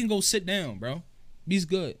 He can go sit down, bro. He's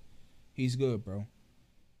good. He's good, bro.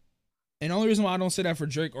 And the only reason why I don't say that for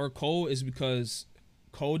Drake or Cole is because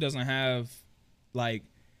Cole doesn't have, like,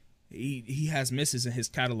 he has misses in his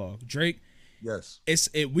catalog. Drake, Yes.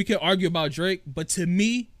 We could argue about Drake, but to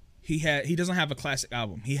me, he doesn't have a classic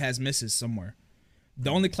album. He has misses somewhere. The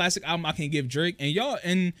only classic album I can give Drake,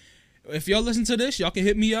 and if y'all listen to this, y'all can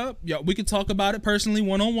hit me up. Y'all, we can talk about it personally,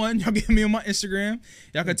 one-on-one. Y'all get me on my Instagram.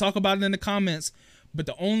 Y'all can talk about it in the comments. But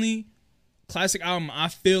the only classic album I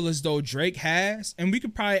feel as though Drake has, and we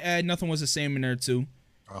could probably add Nothing Was the Same in there too.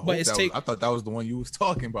 I thought that was the one you was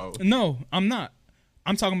talking about. No, I'm not.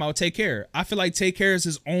 I'm talking about Take Care. I feel like Take Care is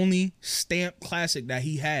his only stamped classic that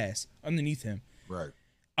he has underneath him. Right.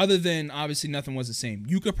 Other than obviously Nothing Was the Same.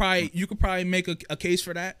 You could probably make a case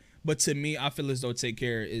for that. But to me, I feel as though Take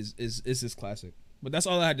Care is his classic. But that's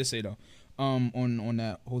all I had to say though. On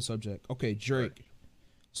that whole subject. Okay, Drake. Right.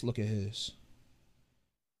 Let's look at his.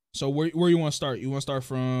 So where you want to start? You want to start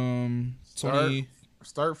from 20?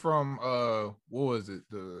 Start from what was it?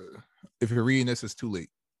 If you're reading this, it's too late.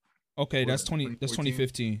 Okay, that's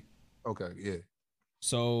 2015. Okay, yeah.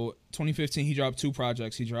 So 2015, he dropped 2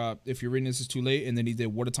 projects. He dropped If You're Reading This Is Too Late, and then he did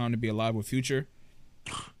What a Time to Be Alive with Future.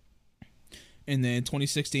 And then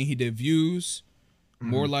 2016, he did Views.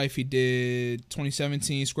 More Life, he did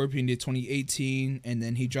 2017. Scorpion did 2018. And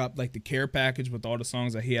then he dropped like the Care package with all the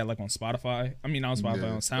songs that he had like on Spotify. I mean, not on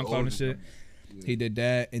Spotify, on SoundCloud and shit. Yeah. He did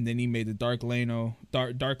that. And then he made the Dark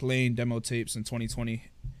Lane demo tapes in 2020.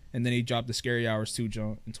 And then he dropped the Scary Hours 2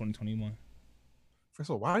 jump in 2021. First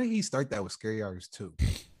of all, why did he start that with Scary Hours 2?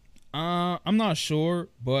 I'm not sure,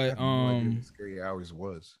 but no idea what Scary Hours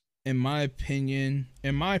was. In my opinion,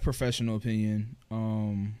 in my professional opinion,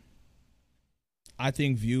 I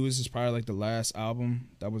think Views is probably like the last album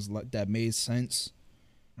that made sense.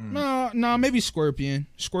 No, maybe Scorpion.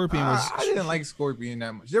 Scorpion was. I didn't like Scorpion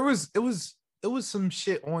that much. It was some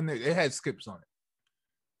shit on there. It had skips on it.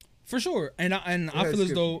 For sure, and I feel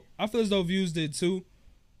as though Views did too.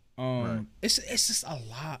 Right. It's just a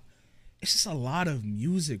lot. It's just a lot of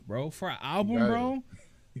music, bro. For an album, bro.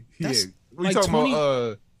 That's we like talking 20...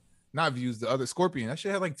 about not Views, the other Scorpion. That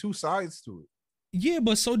shit had like 2 sides to it. Yeah,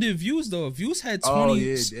 but so did Views though. Views had 20. Oh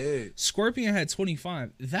yeah, it did. Scorpion had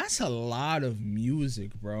 25. That's a lot of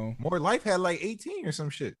music, bro. More Life had like 18 or some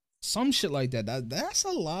shit. Some shit like that. That's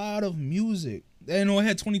a lot of music. And it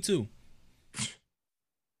had 22.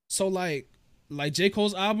 So like J.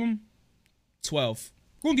 Cole's album, 12.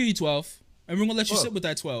 We're gonna give you 12, and we're gonna let you sit with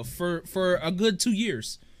that 12 for a good 2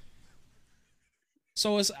 years.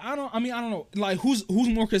 So I don't know. Like who's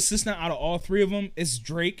more consistent out of all 3 of them? It's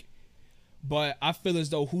Drake, but I feel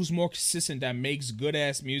as though who's more consistent that makes good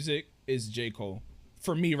ass music is J. Cole.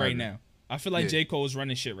 For me right now, I feel like J. Cole is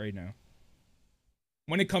running shit right now.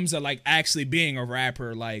 When it comes to like actually being a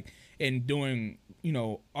rapper, like and doing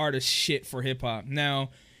artist shit for hip hop now.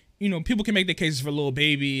 People can make the cases for Lil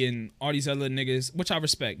Baby and all these other niggas, which I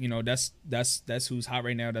respect. That's who's hot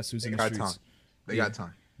right now. That's who's in the streets. They got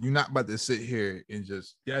time. You're not about to sit here and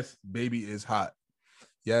just, yes, Baby is hot.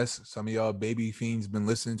 Yes, some of y'all Baby fiends been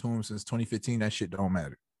listening to him since 2015. That shit don't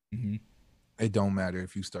matter. Mm-hmm. It don't matter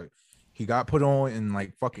if you start. He got put on in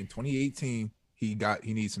like fucking 2018. He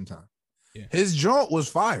needs some time. Yeah. His jaunt was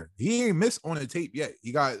fire. He ain't missed on the tape yet.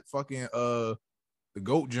 He got fucking the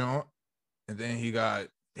GOAT jaunt, and then he got.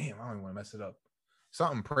 Damn, I don't even want to mess it up.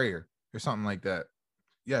 Something Prayer or something like that.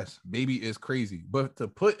 Yes, Baby is crazy. But to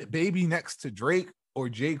put Baby next to Drake or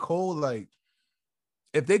J. Cole, like,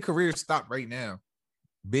 if their careers stopped right now,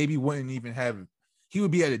 Baby wouldn't even have. He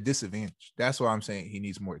would be at a disadvantage. That's why I'm saying he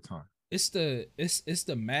needs more time. It's the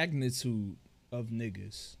magnitude of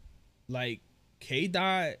niggas. Like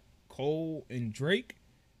K-Dot, Cole, and Drake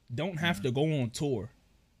don't have to go on tour.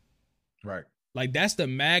 Right. Like that's the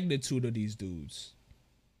magnitude of these dudes.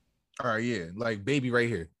 All right, yeah, like Baby right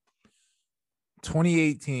here.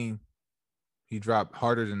 2018, he dropped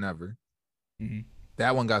Harder Than Ever. Mm-hmm.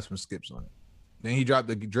 That one got some skips on it. Then he dropped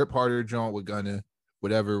the Drip Harder joint with Gunna,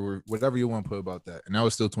 whatever you want to put about that. And that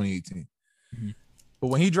was still 2018. Mm-hmm. But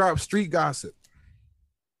when he dropped Street Gossip,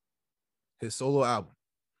 his solo album,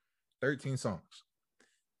 13 songs,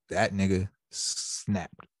 that nigga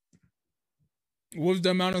snapped. What was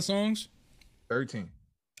the amount of songs? 13.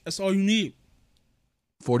 That's all you need.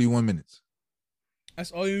 41 minutes.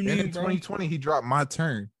 That's all you need, and in bro. 2020, he dropped My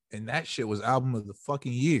Turn, and that shit was album of the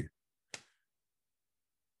fucking year.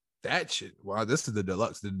 That shit. Wow, this is the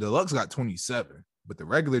deluxe. The deluxe got 27, but the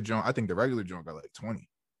regular joint, I think the regular joint got like 20.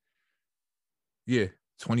 Yeah,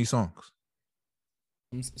 20 songs.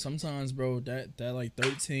 Sometimes, bro, that like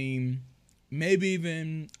 13, maybe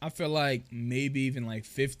even I feel like maybe even like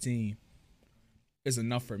 15 is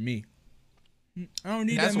enough for me. I don't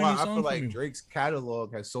need And that that's why many I feel songs from like you. Drake's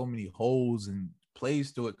catalog has so many holes and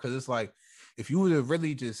plays to it. Cause it's like if you would have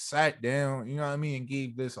really just sat down, you know what I mean, and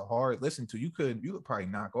gave this a hard listen to, you could probably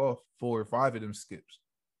knock off 4 or 5 of them skips.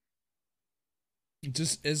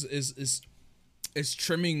 Just is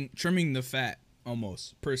trimming the fat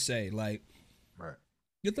almost per se. Like Right.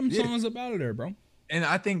 get them Yeah. songs up out of there, bro. And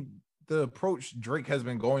I think the approach Drake has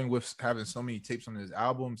been going with having so many tapes on his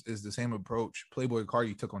albums is the same approach Playboi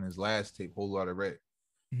Carti took on his last tape, Whole Lotta Red.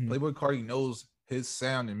 Mhm. Playboi Carti knows his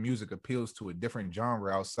sound and music appeals to a different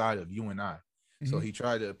genre outside of you and I. So Mhm. he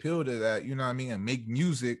tried to appeal to that, you know what I mean, and make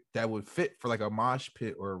music that would fit for like a mosh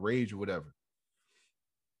pit or a rage or whatever.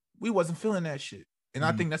 We wasn't feeling that shit. And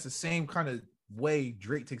I Mhm. think that's the same kind of way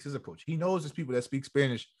Drake takes his approach. He knows there's people that speak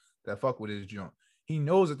Spanish that fuck with his joint. He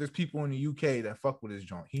knows that there's people in the UK that fuck with his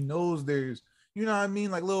joint. He knows there's, you know what I mean,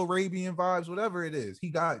 like little Arabian vibes, whatever it is. He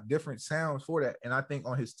got different sounds for that. And I think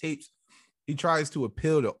on his tapes, he tries to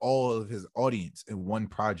appeal to all of his audience in one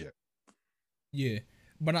project. Yeah.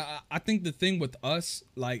 But I think the thing with us,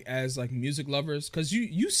 like as like music lovers, because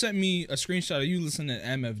you sent me a screenshot of you listening to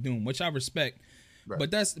MF Doom, which I respect. Right.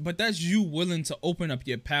 But that's you willing to open up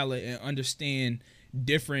your palette and understand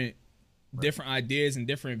different ideas and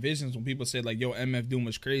different visions when people say like, yo, MF Doom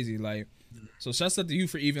was crazy. Like, so shouts out to you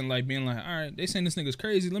for even like being like, all right, they saying this nigga's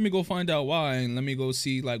crazy. Let me go find out why and let me go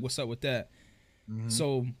see like what's up with that. Mhm.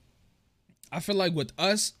 So I feel like with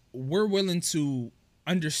us, we're willing to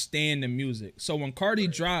understand the music. So when Cardi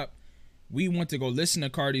dropped, we went to go listen to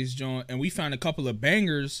Cardi's joint and we found a couple of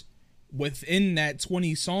bangers within that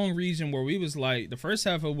 20 song region where we was like, the first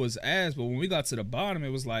half of it was ass, but when we got to the bottom, it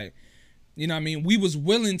was like, you know what I mean? We was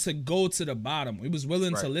willing to go to the bottom. We was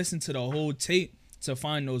willing to listen to the whole tape to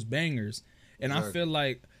find those bangers. And I feel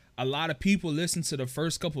like a lot of people listen to the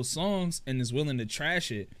first couple songs and is willing to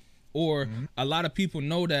trash it. Or a lot of people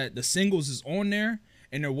know that the singles is on there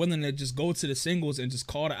and they're willing to just go to the singles and just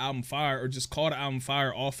call the album fire or just call the album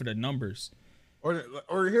fire off of the numbers.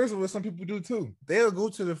 Or here's what some people do too. They'll go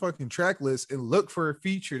to the fucking track list and look for a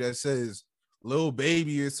feature that says Lil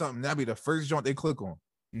Baby or something. That'll be the first joint they click on.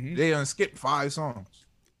 Mhm. They unskip 5 songs.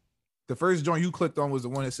 The first joint you clicked on was the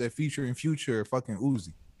one that said featuring Future fucking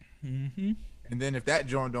Uzi. Mm-hmm. And then if that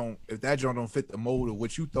joint don't fit the mold of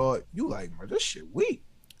what you thought, you like, man, this shit weak.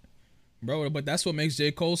 Bro, but that's what makes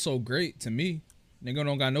J. Cole so great to me. Nigga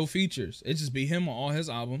don't got no features. It just be him on all his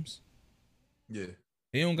albums. Yeah.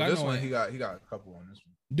 He don't got This no. one he got a couple on this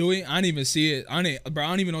one. Do we? I didn't even see it. I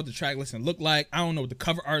don't even know what the track listing look like. I don't know what the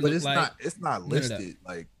cover art look like. It's not listed.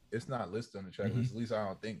 Like it's not listed on the track list. At least I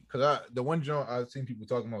don't think. Cause the one joint I've seen people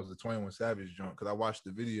talking about was the 21 Savage joint. Cause I watched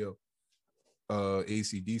the video,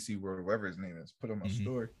 ACDC or whatever his name is, put on my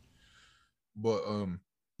story. But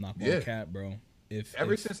Not yeah, on cap, bro.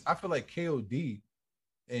 Ever since I feel like KOD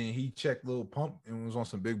and he checked Lil Pump and was on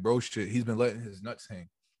some big bro shit, he's been letting his nuts hang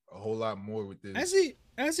a whole lot more with this.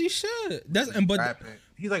 as he should. Rapping.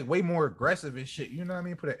 He's like way more aggressive and shit. You know what I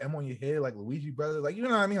mean? Put an M on your head like Luigi brother. Like you know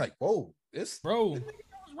what I mean? Like whoa, this nigga was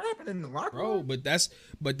rapping in the locker room. But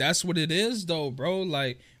that's what it is though, bro.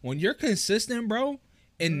 Like when you're consistent, bro,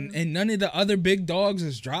 and none of the other big dogs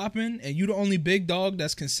is dropping, and you the only big dog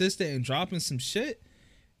that's consistent and dropping some shit.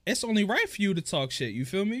 It's only right for you to talk shit. You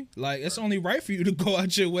feel me? Like it's only right for you to go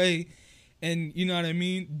out your way, and you know what I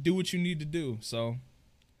mean. Do what you need to do. So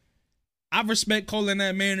I respect Cole in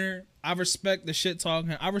that manner. I respect the shit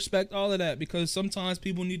talking. I respect all of that because sometimes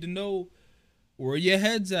people need to know where your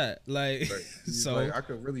head's at. Like so, like, I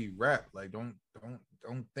could really rap. Like don't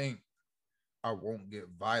think I won't get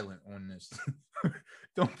violent on this.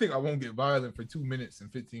 Don't think I won't get violent for 2 minutes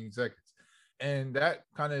and 15 seconds. And that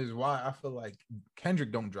kind of is why I feel like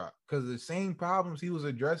Kendrick don't drop, because the same problems he was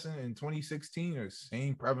addressing in 2016 are the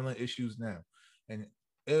same prevalent issues now. And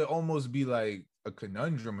it'd almost be like a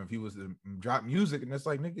conundrum if he was to drop music and it's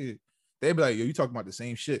like, nigga, they'd be like, yo, you talking about the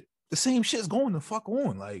same shit. The same shit's going the fuck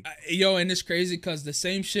on. Like, yo, and it's crazy because the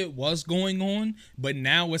same shit was going on, but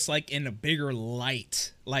now it's like in a bigger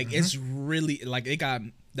light. Like it's really like it got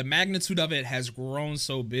the magnitude of it has grown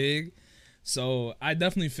so big. So I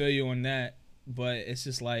definitely feel you on that. But it's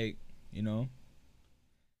just like, you know.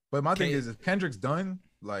 But my thing is, if Kendrick's done,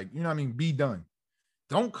 like, you know what I mean, be done.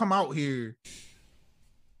 Don't come out here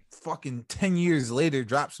fucking 10 years later,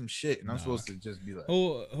 drop some shit, and I'm supposed to just be like,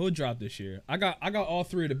 who'll drop this year? I got all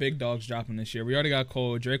three of the big dogs dropping this year. We already got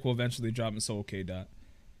Cole. Drake will eventually drop, and so okay, Dot.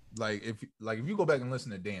 Like if you go back and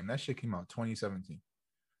listen to Damn, that shit came out 2017.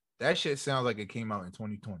 That shit sounds like it came out in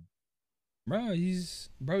 2020. He's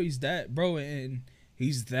that bro, and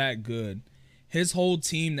he's that good. His whole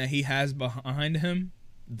team that he has behind him,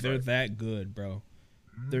 they're that good, bro.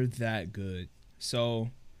 They're that good. So,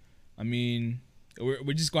 I mean,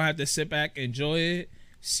 we're just gonna have to sit back, enjoy it,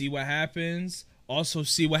 see what happens. Also,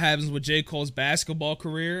 see what happens with J. Cole's basketball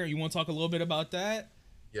career. You want to talk a little bit about that?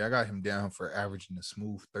 Yeah, I got him down for averaging a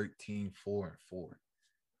smooth 13, 4, and 4.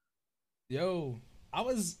 Yo, I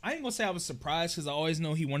ain't gonna say I was surprised because I always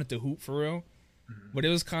know he wanted to hoop for real, but it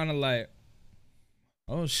was kind of like,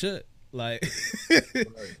 oh shit, like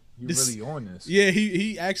You really on this? Yeah,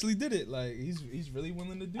 he actually did it. Like he's really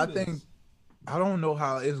willing to do I this. think I don't know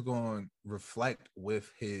how it's going to reflect with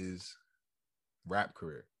his rap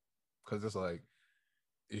career, because it's like,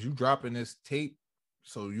 is you dropping this tape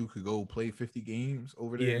so you could go play 50 games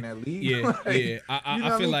over there in that league? Yeah, Like, yeah.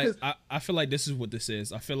 I feel like 'Cause- I feel like this is what this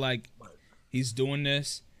is. I feel like he's doing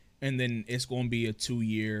this, and then it's going to be a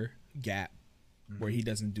 2-year gap where he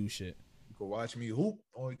doesn't do shit. You can watch me hoop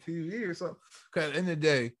on TV or something. Because at the end of the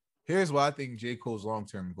day, here's what I think J. Cole's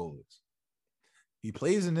long-term goal is. He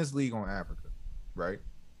plays in this league on Africa, right?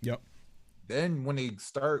 Yep. Then when they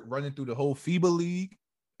start running through the whole FIBA league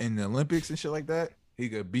and the Olympics and shit like that, he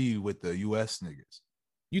could be with the US niggas.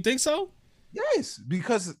 You think so? Yes,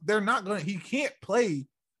 because they're not gonna. He can't play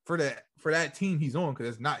for that team he's on because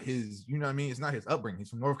it's not his. You know what I mean? It's not his upbringing. He's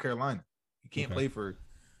from North Carolina. He can't play for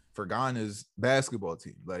Ghana's basketball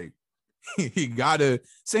team. Like he gotta.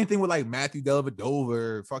 Same thing with like Matthew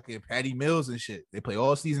Dellavedova, fucking Patty Mills and shit. They play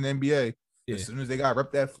all season NBA. Yeah. As soon as they got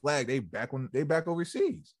rep that flag, they back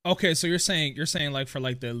overseas. Okay, so you're saying like for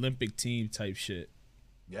like the Olympic team type shit.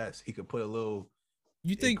 Yes, he could put a little.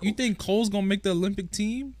 You think Cole's gonna make the Olympic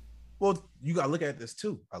team? Well, you gotta look at this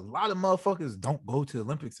too. A lot of motherfuckers don't go to the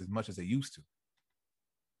Olympics as much as they used to.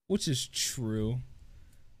 Which is true.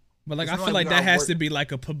 But like It's I not feel like like we that gotta has work- to be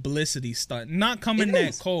like a publicity stunt. Not coming It at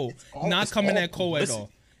is. Cole. Not It's coming all at Cole at publicity.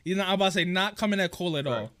 all. You know, I'm about to say not coming at Cole at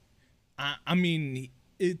all. I mean,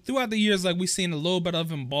 throughout the years, like we've seen a little bit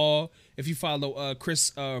of him ball. If you follow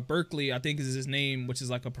Chris Berkeley, I think is his name, which is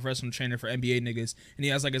like a professional trainer for NBA niggas, and he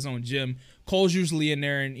has like his own gym. Cole's usually in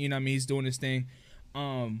there, and you know what I mean, he's doing his thing.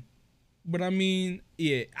 But I mean,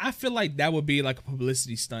 yeah, I feel like that would be like a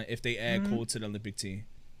publicity stunt if they add Cole to the Olympic team.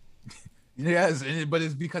 Yes, but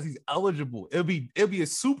it's because he's eligible. It'll be a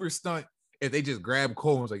super stunt if they just grab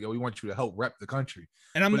Cole and was like, yo, we want you to help rep the country.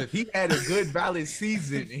 And But if he had a good valid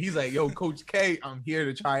season and he's like, yo, Coach K, I'm here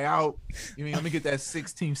to try out. You mean, let me get that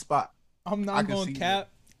 16 spot. I'm I not can going see cap.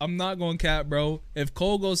 I'm not going cap, bro. If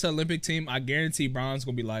Cole goes to the Olympic team, I guarantee Bron's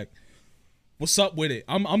gonna be like, "What's up with it?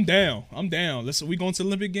 I'm down. I'm down. Listen, we going to the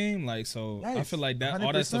Olympic game, like so. I Yes, feel like that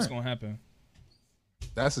all that 100%. stuff's gonna happen.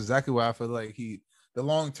 That's exactly what I feel like the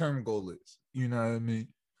long-term goal is. You know what I mean?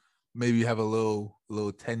 Maybe have a little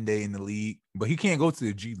 10-day in the league, but he can't go to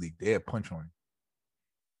the G League. They have punch on him.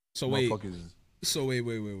 So wait. Motherfuckers- So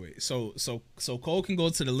wait. So Cole can go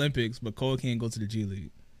to the Olympics, but Cole can't go to the G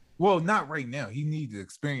League. Well, not right now. He needs the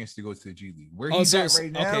experience to go to the G League. Where Oh, he's so at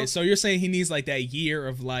right now, okay. So you're saying he needs like that year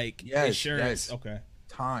of like Yes, insurance? yes. Okay.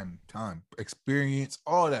 time, experience,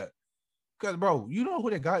 all that. Because, bro, you know who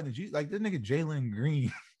they got in the G? Like, this nigga Jalen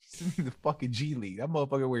Green in the fucking G League. That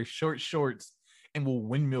motherfucker wears short shorts and will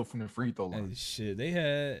windmill from the free throw line. Hey, shit, they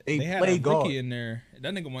had They a play rookie guard. in there.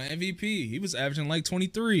 That nigga won MVP. He was averaging like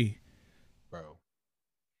 23. Bro,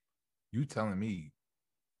 you telling me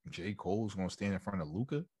J. Cole's going to stand in front of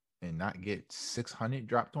Luka and not get 600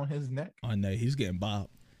 dropped on his neck? Oh no, he's getting bopped.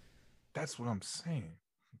 That's what I'm saying.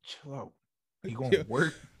 Chill out. He going Yeah. to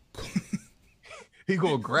work. He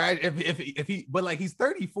going to grad if he, but like he's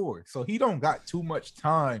 34, so he don't got too much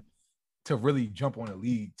time to really jump on a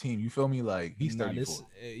league team. You feel me? Like he's 34.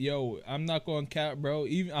 Yo, I'm not going cap, bro.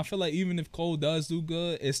 I feel like even if Cole does do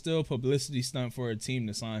good, it's still a publicity stunt for a team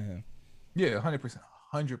to sign him. Yeah,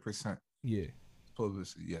 100%. Yeah.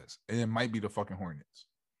 Publicity, yes. And it might be the fucking Hornets.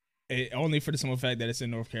 Only for the simple fact that it's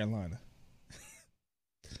in North Carolina.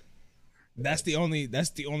 That's the only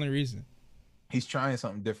reason. He's trying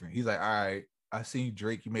something different. He's like, all right, I seen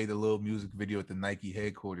Drake. You made a little music video at the Nike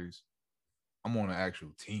headquarters. I'm on an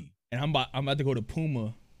actual team. And I'm about to go to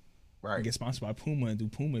Puma, Right. get sponsored by Puma and do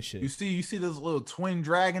Puma shit. You see this little twin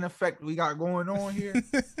dragon effect we got going on here?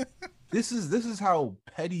 This is how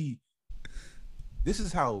petty. This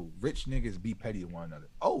is how rich niggas be petty to one another.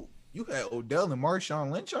 Oh, you had Odell and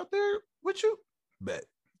Marshawn Lynch out there with you? Bet.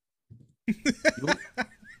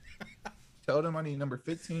 Tell them I need number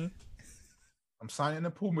 15. I'm signing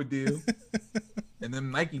a Puma deal. And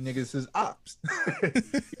them Nike niggas is ops.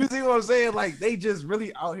 You see what I'm saying? Like, they just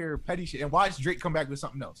really out here petty shit. And watch Drake come back with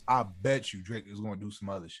something else. I bet you Drake is going to do some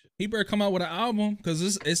other shit. He better come out with an album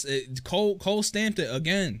because Cole stamped it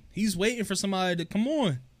again. He's waiting for somebody to come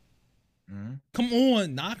on. Come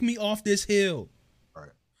on, knock me off this hill. All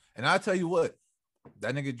right. And I'll tell you what,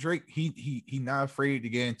 that nigga Drake, he not afraid to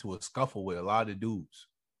get into a scuffle with a lot of dudes.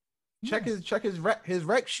 Check his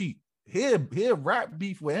rec sheet. He'll rap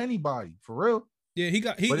beef with anybody for real. Yeah, he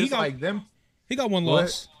got like them. He got one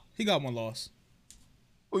loss. He got one loss.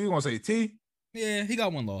 What you gonna say, T? Yeah, he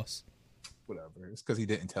got one loss. Whatever. It's because he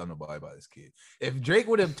didn't tell nobody about his kid. If Drake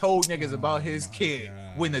would have told niggas about his kid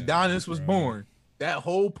when Adonis was born, that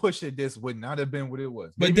whole Pusha diss would not have been what it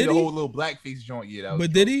was. But maybe did the he? whole little blackface joint. Yeah, that was.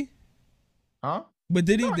 But did he? Huh? But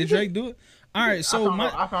did he? No, did Drake do it? All right. So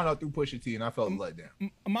I found out through Pusha T, and I felt let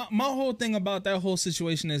down. My whole thing about that whole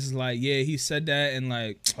situation is like, yeah, he said that, and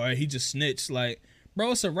like, all right, he just snitched. Like,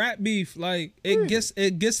 bro, it's a rap beef. Like, it gets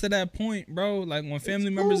to that point, bro. Like when family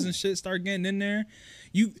members and shit start getting in there,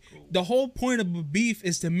 the whole point of a beef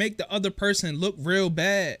is to make the other person look real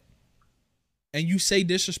bad, and you say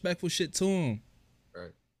disrespectful shit to him.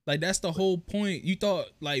 Right. Like that's the whole point. You thought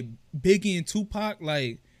like Biggie and Tupac,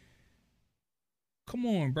 like, come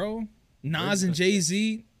on, bro. Nas and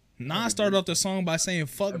Jay-Z. Nas started off the song by saying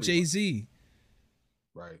fuck Jay-Z.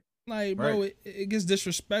 Right. Like, bro, it gets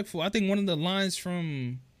disrespectful. I think one of the lines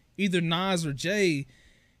from either Nas or Jay,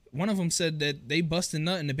 one of them said that they busted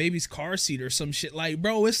nut in the baby's car seat or some shit. Like,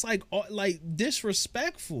 bro, it's like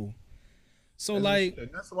disrespectful. So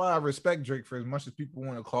and that's why I respect Drake for as much as people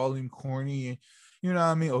want to call him corny and you know what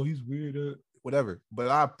I mean? Oh, he's weird, whatever. But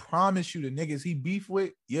I promise you, the niggas he beef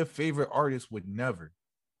with, your favorite artist would never.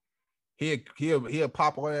 He'll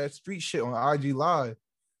pop all that street shit on IG Live.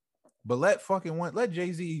 But let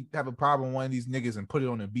Jay-Z have a problem with one of these niggas and put it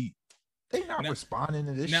on a beat. They not responding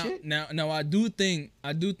to this shit. Now I do think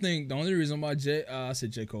the only reason why J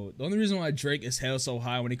Cole. The only reason why Drake is held so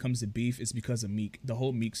high when it comes to beef is because of Meek, the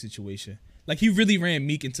whole Meek situation. Like he really ran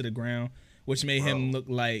Meek into the ground, which made him look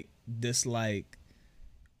like this, like,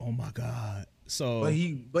 oh my God. So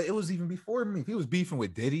but it was even before Meek. He was beefing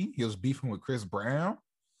with Diddy. He was beefing with Chris Brown.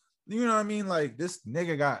 You know what I mean? Like this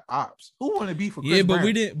nigga got ops. Who want to beef with Chris Brown?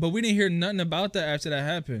 we didn't hear nothing about that after that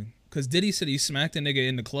happened. Cause Diddy said he smacked a nigga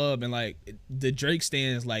in the club and like the Drake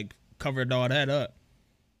stands like covered all that up.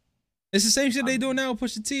 It's the same shit they doing now with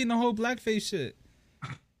Pusha T and the whole blackface shit.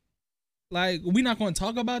 Like we not gonna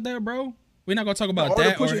talk about that, bro. We're not gonna talk about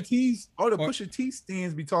that. All the Pusha T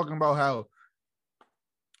stands be talking about how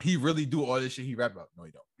he really do all this shit he rap about. No,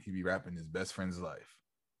 he don't. He be rapping his best friend's life.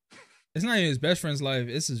 It's not even his best friend's life.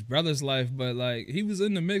 It's his brother's life. But like he was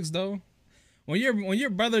in the mix though. When your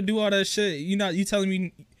brother do all that shit, you telling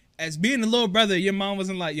me as being a little brother, your mom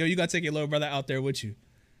wasn't like, yo, you gotta take your little brother out there with you.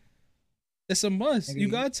 It's a must. You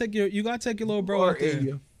gotta take your little bro out there. In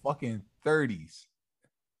your fucking 30s.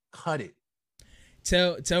 Cut it.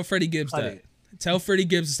 Tell Freddie Gibbs Cut that. it. Tell Freddie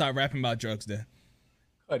Gibbs to stop rapping about drugs then.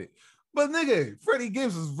 Cut it. But nigga, Freddie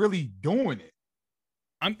Gibbs is really doing it.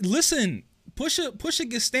 Listen, Pusha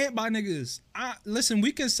gets stamped by niggas. Listen,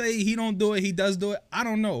 we can say he don't do it, he does do it. I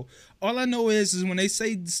don't know. All I know is when they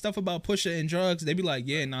say stuff about Pusha and drugs, they be like,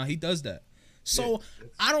 yeah, nah, he does that. So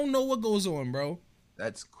I don't know what goes on, bro.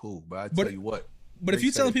 That's cool, but I tell you what. But if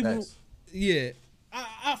you telling people, yeah,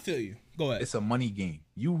 I feel you. Go ahead. It's a money game.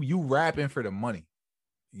 You rapping for the money.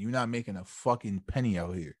 You're not making a fucking penny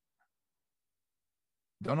out here.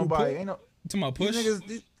 Don't nobody ain't no. To my Push.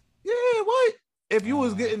 Niggas, yeah, what? If you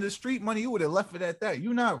was getting the street money, you would have left it at that.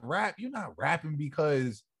 You're not rapping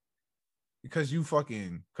because you want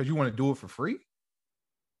to do it for free.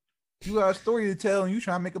 You got a story to tell and you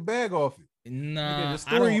trying to make a bag off it. Nah, the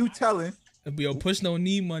story you telling. Yo, Push don't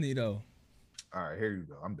need money though. All right, here you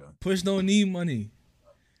go. I'm done. Push don't need money.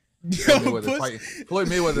 Floyd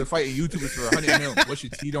Mayweather fighting YouTubers for 100 million. What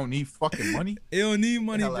your T don't need fucking money? He don't need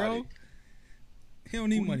money, bro. He don't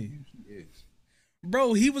need money.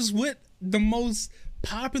 Bro, he was with the most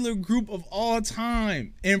popular group of all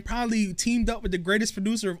time and probably teamed up with the greatest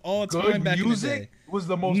producer of all time back in the day. Was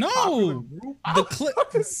the most popular group? The clip,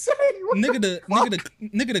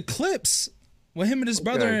 nigga, the Clips with him and his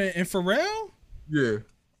brother and Pharrell. Yeah,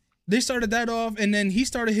 they started that off, and then he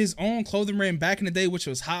started his own clothing brand back in the day, which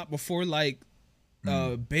was hot before like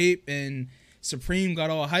Bape and Supreme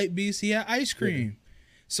got all hype beasts. He had Ice Cream.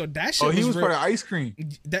 So that shit. Oh, he was part of Ice Cream.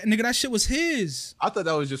 That shit was his. I thought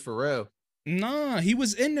that was just Pharrell. Nah, he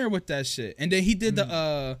was in there with that shit, and then he did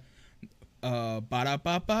the ba da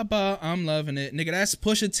ba ba ba. I'm loving it, nigga. That's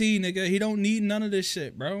Pusha T, nigga. He don't need none of this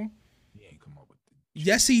shit, bro. He ain't come up with it.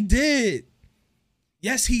 Yes, he did.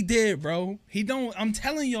 Yes, he did, bro. He don't. I'm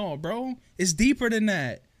telling y'all, bro. It's deeper than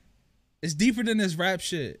that. It's deeper than this rap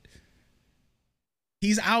shit.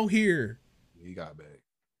 He's out here. He got back.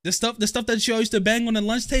 The stuff that y'all used to bang on the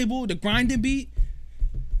lunch table, the grinding beat.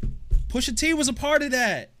 Pusha T was a part of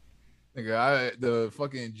that. Nigga, the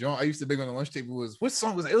fucking joint I used to bang on the lunch table was, what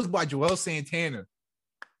song was it? It was by Joel Santana.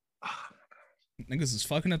 Niggas is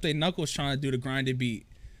fucking up their knuckles trying to do the grinding beat.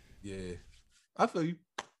 Yeah, I feel you.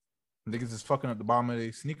 Niggas is fucking up the bottom of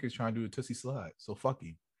their sneakers trying to do a Tootsie Slide. So fuck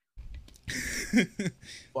you.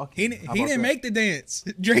 Fuck He you. didn't make the dance.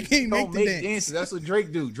 Drake ain't make Don't the make dance. dances. That's what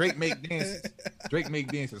Drake do. Drake make dances. Drake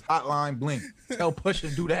make dances. Hotline Bling. Tell Pusha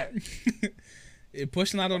to do that. It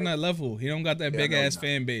Push not on that level. He don't got that big ass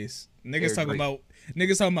fan base. Niggas talking about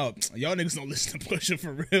y'all niggas don't listen to Pusha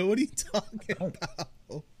for real. What are you talking about?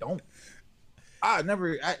 Don't.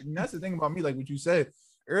 That's the thing about me, like what you said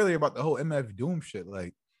earlier about the whole MF Doom shit.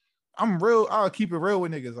 Like, I'm real, I'll keep it real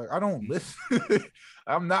with niggas. Like, I don't listen.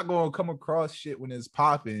 I'm not gonna come across shit when it's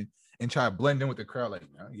popping and try to blend in with the crowd. Like,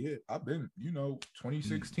 nah, yeah, I've been,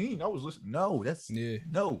 2016. I was listening. No, that's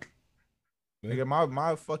no. Nigga,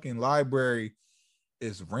 my fucking library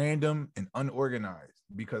is random and unorganized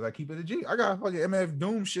because I keep it a G. I got fucking MF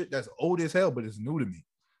Doom shit that's old as hell, but it's new to me.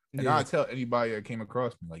 And I tell anybody that came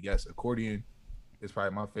across me, like, yes, Accordion is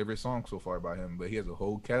probably my favorite song so far by him, but he has a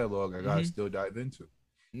whole catalog I gotta still dive into.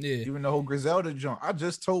 Yeah. Even the whole Griselda joint. I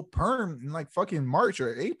just told Perm in like fucking March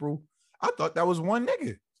or April, I thought that was one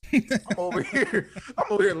nigga. I'm over here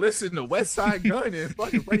listening to West Side Gun and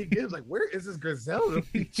fucking Freddie Gibbs. Like, where is this Griselda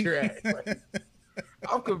feature at? Like,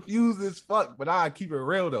 I'm confused as fuck, but I keep it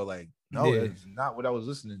real though. Like, no, that's not what I was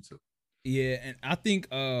listening to. Yeah, and I think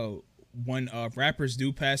when rappers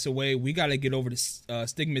do pass away, we gotta get over the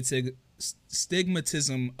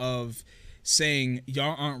stigmatism of saying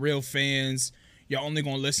y'all aren't real fans. Y'all only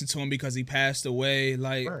gonna listen to him because he passed away.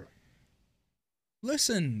 Like,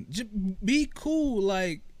 listen, be cool.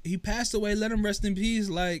 Like, he passed away, let him rest in peace.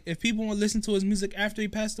 Like, if people want to listen to his music after he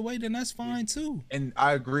passed away, then that's fine too. And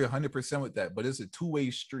I agree 100% with that, but it's a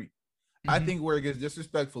two-way street. I think where it gets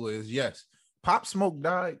disrespectful is, yes, Pop Smoke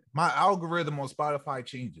died. My algorithm on Spotify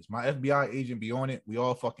changes. My FBI agent be on it. We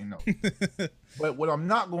all fucking know. But what I'm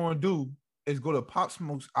not going to do is go to Pop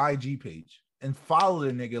Smoke's IG page and follow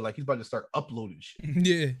the nigga like he's about to start uploading shit.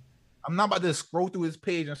 Yeah. I'm not about to scroll through his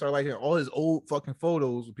page and start liking all his old fucking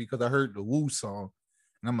photos because I heard the Woo song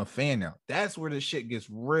and I'm a fan now. That's where the shit gets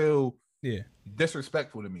real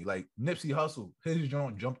disrespectful to me. Like, Nipsey Hussle, his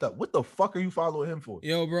joint jumped up. What the fuck are you following him for?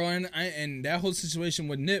 Yo, bro, and that whole situation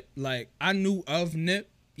with Nip, like, I knew of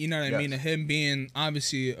Nip, you know what I mean, of him being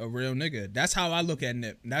obviously a real nigga. That's how I look at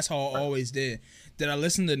Nip. That's how I always did. Did I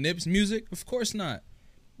listen to Nip's music? Of course not.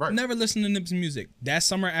 Never listened to Nip's music. That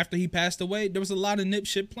summer after he passed away, there was a lot of Nip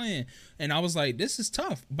shit playing. And I was like, this is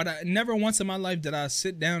tough. But I never once in my life did I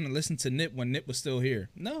sit down and listen to Nip when Nip was still here.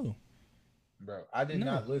 No. Bro, I did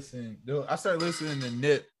not listen. Dude, I started listening to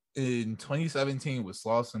Nip in 2017 with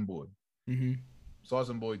Slauson Boy.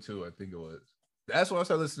 Slauson Boy 2, I think it was. That's when I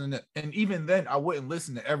started listening to Nip. And even then, I wouldn't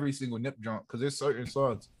listen to every single Nip joint because there's certain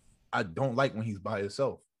songs I don't like when he's by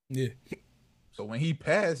himself. Yeah. So when he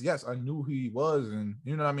passed, yes, I knew who he was and,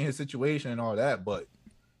 you know what I mean, his situation and all that. But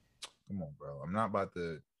come on, bro. I'm not about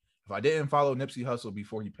to, if I didn't follow Nipsey Hussle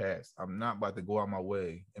before he passed, I'm not about to go out my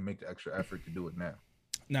way and make the extra effort to do it now.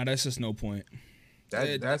 Nah, that's just no point.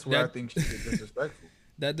 That's where I think shit is disrespectful.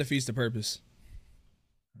 That defeats the purpose.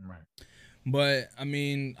 Right. But I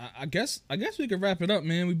mean, I guess we could wrap it up,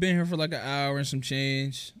 man. We've been here for like an hour and some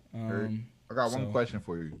change. I got one question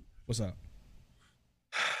for you. What's up?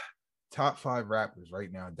 Top 5 rappers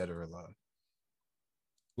right now, dead or alive.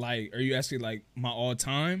 Like, are you asking like my all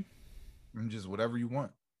time? Just whatever you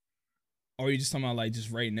want. Or are you just talking about like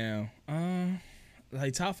just right now?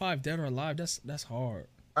 Like top 5 dead or alive. That's hard.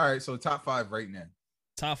 All right, so top 5 right now.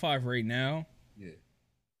 Top 5 right now. Yeah.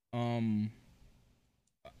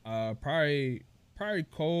 Probably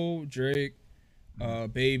Cole, Drake,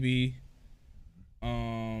 Baby.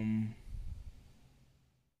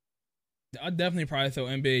 I definitely probably throw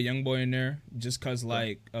NBA YoungBoy in there just cause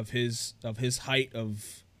like of his height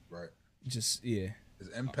of just his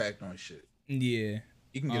impact on shit. Yeah.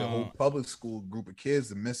 You can get a whole public school group of kids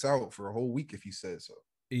to miss out for a whole week if he said so.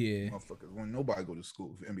 Yeah. Motherfuckers won't nobody go to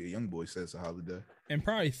school if NBA YoungBoy says a holiday. And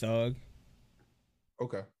probably Thug.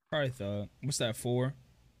 Okay. Probably Thug. What's that, 4?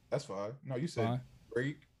 That's 5. No, you said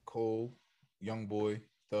Drake, Cole, YoungBoy,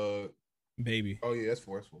 Thug, Baby. Oh yeah, that's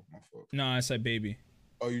 4. That's 4. My fault. No, I said Baby.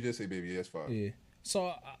 Oh, you did say Baby. That's 5. Yeah.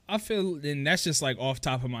 So I feel, and that's just like off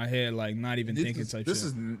top of my head, like not even thinking type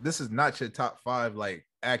shit. This is not your top 5 like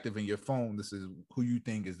active in your phone. This is who you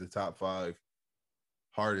think is the top 5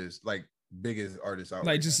 hardest, like biggest artists out. Like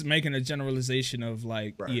right just making a generalization of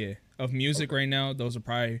like Right. of music right now. Those are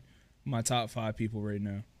probably my top 5 people right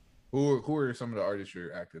now. now. Who are some of the artists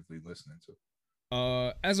you're actively listening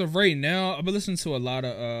to? As of right now, I've been listening to a lot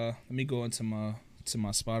of let me go into my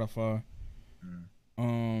Spotify.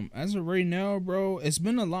 As of right now, bro, it's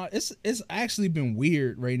been a lot. It's actually been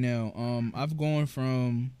weird right now. I've gone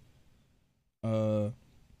from well,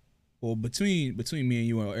 between me and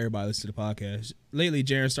you and everybody listen to the podcast. Lately,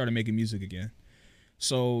 Jaren started making music again.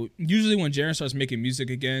 So usually when Jaren starts making music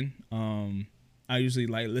again, I usually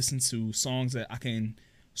like listen to songs that I can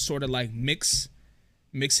sort of like mix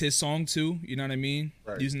his song to. You know what I mean?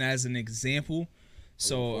 Right. Using that as an example.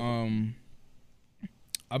 So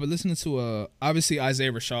I've been listening to obviously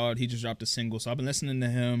Isaiah Rashad. He just dropped a single, so I've been listening to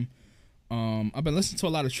him. I've been listening to a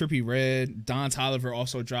lot of Trippie Redd. Don Toliver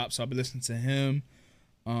also dropped, so I've been listening to him.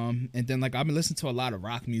 And then like I've been listening to a lot of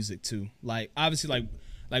rock music too. Like obviously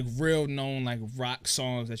like real known like rock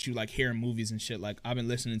songs that you like hear in movies and shit. Like I've been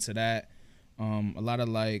listening to that. A lot of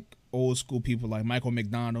like old school people like Michael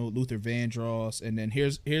McDonald, Luther Vandross, and then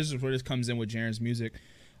here's where this comes in with Jaren's music.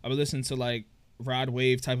 I've been listening to like Rod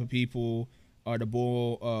Wave type of people, the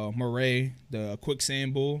Bull Murray, the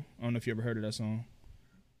Quicksand Bull. I don't know if you ever heard of that song.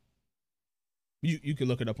 You can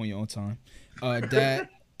look it up on your own time. That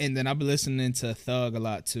and then I've been listening to Thug a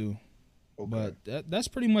lot too. Okay. But that's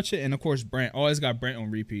pretty much it. And of course Brent. Always got Brent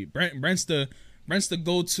on repeat. Brent's the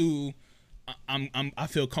go to I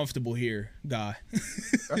feel comfortable here guy.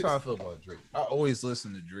 That's how I feel about Drake. I always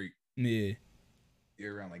listen to Drake. Yeah.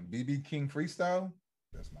 Year round, like BB King freestyle.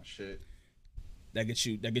 That's my shit. That gets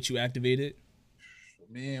you activated.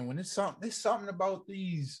 Man, when it's something about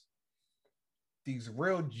these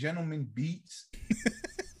real gentleman beats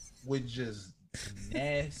with just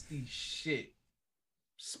nasty shit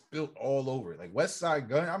spilt all over it. Like West Side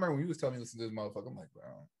Gun. I remember when you was telling me to listen to this motherfucker. I'm like, bro,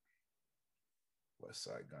 West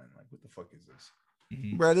Side Gun. Like, what the fuck is this?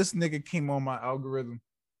 Mm-hmm. Bro, this nigga came on my algorithm.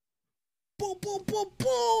 Boom, boom, boom,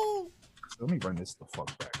 boom. Let me run this the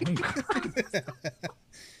fuck back.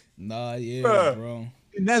 Nah, yeah, bro.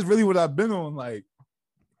 And that's really what I've been on. Like,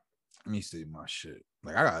 let me see my shit.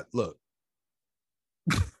 Like, I got look.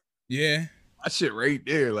 Yeah. My shit right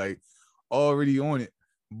there, like already on it.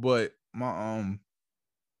 But my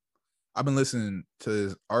I've been listening to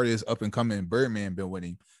this artist up and coming, Birdman been with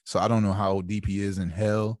him. So I don't know how deep he is in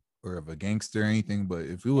hell or of a gangster or anything. But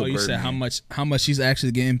if you were you Birdman, said how much he's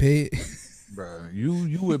actually getting paid? bro,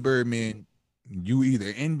 you with Birdman, you either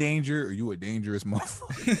in danger or you a dangerous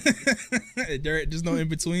motherfucker. There's no in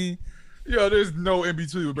between. Yo, there's no in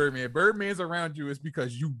between with Birdman. Birdman's around you is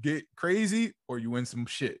because you get crazy or you win some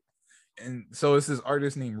shit. And so it's this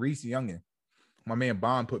artist named Reese Youngin. My man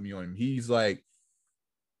Bond put me on him. He's like,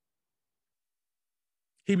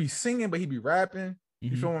 he be singing, but he be rapping.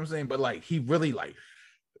 You feel what I'm saying? But like, he really like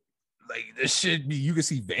this shit be, you can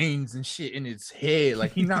see veins and shit in his head.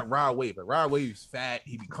 Like, he not Rod Wave, but Rod Wave's fat.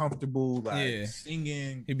 He be comfortable, like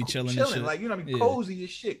singing. He be chilling and shit. Like, you know, be cozy as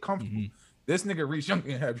shit, comfortable. This nigga Reese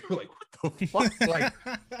Youngin have you like, what the fuck? Like,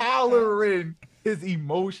 hollering his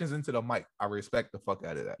emotions into the mic. I respect the fuck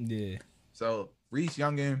out of that. Yeah. So Reese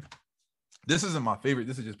Youngin, this isn't my favorite.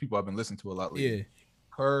 This is just people I've been listening to a lot lately. Yeah.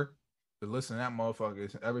 Her, been listening to that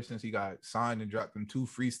motherfucker ever since he got signed and dropped them 2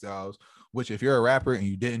 freestyles. Which, if you're a rapper and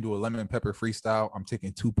you didn't do a lemon pepper freestyle, I'm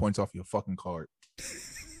taking 2 points off your fucking card.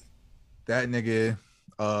 That nigga,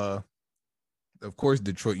 of course,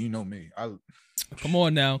 Detroit. You know me. Come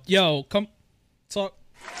on now, yo, come talk.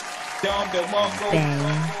 Bang.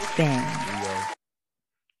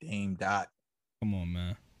 Dame Dot. Come on,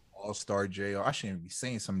 man. All-Star JR. I shouldn't be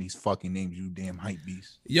saying some of these fucking names, you damn hype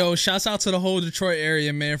beast. Yo, shouts out to the whole Detroit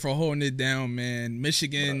area, man, for holding it down, man.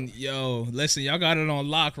 Michigan, yo, listen, y'all got it on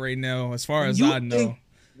lock right now, as far as I know.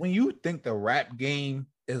 When you think the rap game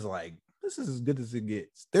is like, this is as good as it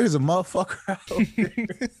gets, there's a motherfucker out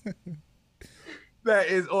there that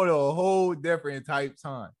is on a whole different type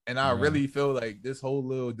time. And I really feel like this whole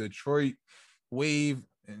little Detroit wave,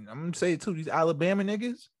 and I'm gonna say it too, these Alabama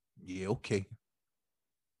niggas, yeah, okay.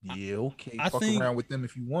 Yeah, okay. I Fuck think, around with them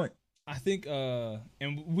if you want. I think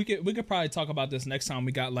and we could probably talk about this next time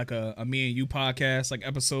we got like a me and you podcast like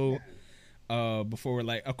episode before we're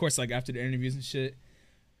like, of course, like after the interviews and shit.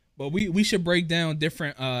 But we should break down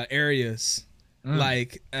different areas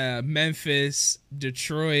like Memphis,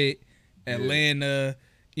 Detroit, Atlanta,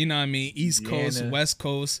 you know what I mean, East Coast, West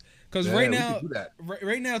Coast. Because right now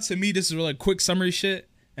to me this is really quick summary shit.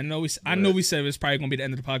 And I know we said it's probably gonna be the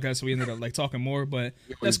end of the podcast, so we ended up like talking more, but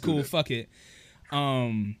that's cool. Fuck it.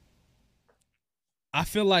 I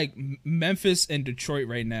feel like Memphis and Detroit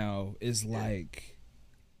right now is like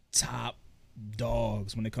top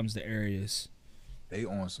dogs when it comes to areas. They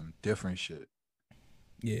on some different shit.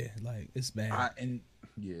 Yeah, like it's bad.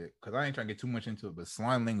 Cause I ain't trying to get too much into it, but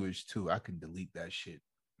slime language too. I can delete that shit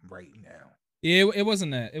right now. Yeah, it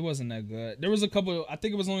wasn't that. It wasn't that good. There was a couple. I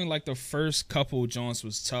think it was only like the first couple joints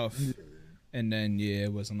was tough, and then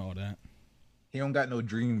it wasn't all that. He don't got no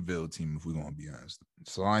Dreamville team, if we're gonna be honest.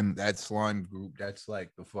 That slime group, that's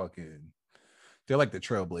like the fucking. They're like the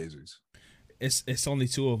Trailblazers. It's only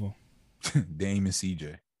two of them. Dame and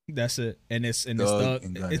CJ. That's it, and it's Thug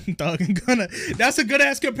and Gunna. Thug and Gunna. That's a good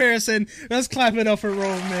ass comparison. Let's clap it up for Rome,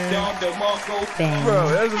 man. Bro,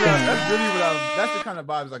 that's really what that's the kind of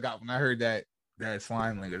vibes I got when I heard that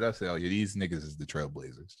slime language. I said, oh yeah, these niggas is the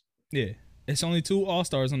Trailblazers. Yeah, it's only two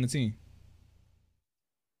All-Stars on the team.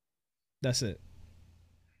 That's it.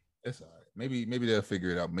 It's all right. Maybe they'll figure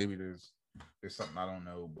it out. Maybe there's something I don't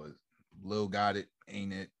know, but Lil got it,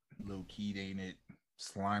 ain't it? Lil Keed ain't it?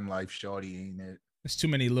 Slime Life Shorty ain't it? There's too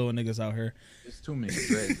many little niggas out here. There's too many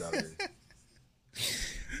dreads out there.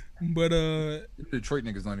 But Detroit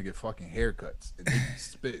niggas only get fucking haircuts and they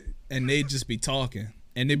spit. And they just be talking.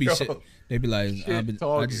 And they be shit. They be like, I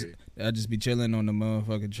just be chilling on the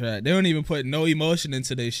motherfucking track. They don't even put no emotion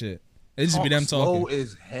into their shit. It just be them talking. Slow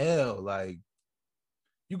as hell. Like,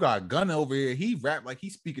 you got Gunna over here. He rap like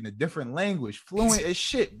he's speaking a different language, fluent as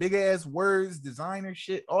shit, big ass words, designer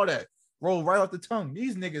shit, all that roll right off the tongue.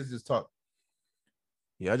 These niggas just talk.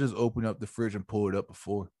 Yeah, I just opened up the fridge and pulled it up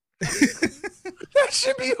before. That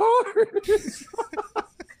should be hard.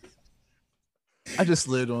 I just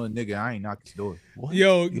slid on a nigga. I ain't knocked his door. What?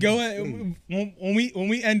 Yo, go ahead. When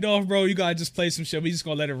we end off, bro, you gotta just play some shit. We just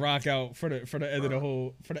gonna let it rock out for the end of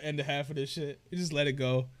the end of half of this shit. You just let it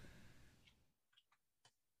go.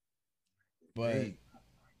 But hey,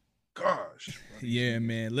 gosh. Yeah,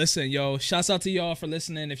 man. Listen, yo, shouts out to y'all for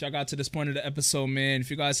listening. If y'all got to this point of the episode, man,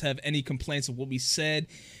 if you guys have any complaints of what we said,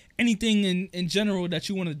 anything in general that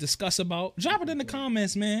you want to discuss about, drop it in the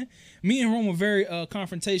comments, man. Me and Rome are very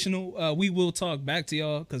confrontational. We will talk back to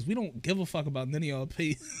y'all because we don't give a fuck about none of y'all.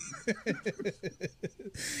 Peace.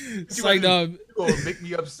 It's like, dog, you gonna make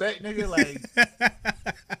me upset, nigga? Like,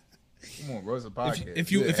 come on, bro, it's a podcast.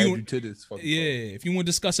 If you want to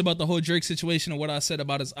discuss about the whole Drake situation or what I said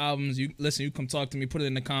about his albums, you come talk to me, put it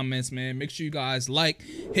in the comments, man. Make sure you guys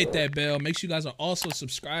hit that bell. Make sure you guys are also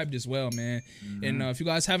subscribed as well, man. Mm-hmm. And if you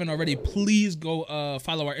guys haven't already, please go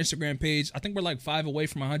follow our Instagram page. I think we're like 5 away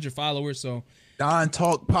from 100 followers, so Don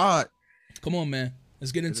Talk Pod. Come on, man.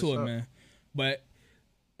 Let's get into it, man. But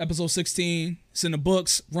episode 16, it's in the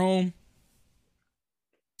books. Rome,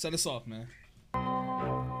 set us off, man.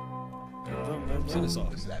 Set us off.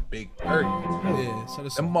 This is that big 30. Yeah, set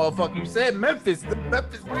us off. That motherfucker, you said Memphis. The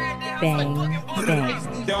Memphis ran down. Bang, bang.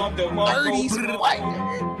 30s white.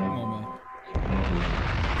 Come on, man.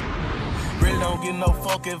 Really don't get no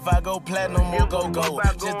fuck if I go platinum or go gold.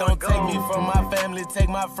 Just don't take me from my family, take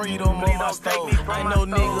my freedom on my stove. Ain't no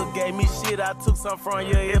nigga gave me shit, I took some from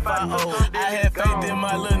you if I owe. I had faith in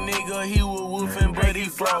my little nigga, he was woofing but he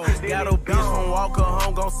froze. Got a bitch from Walker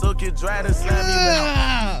home, gon' suck it dry to slam you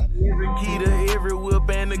out. Every key to every whip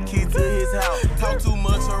and the key to his house. Talk too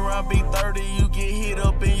much around B30, you get hit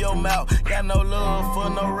up in your mouth. Got no love for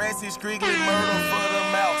no rest, it's strictly murder for the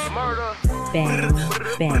mouse. Murder. Bang,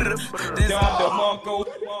 bang.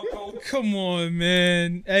 Come on,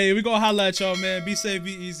 man. Hey, we gonna holla at y'all, man. Be safe,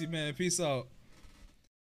 be easy, man. Peace out.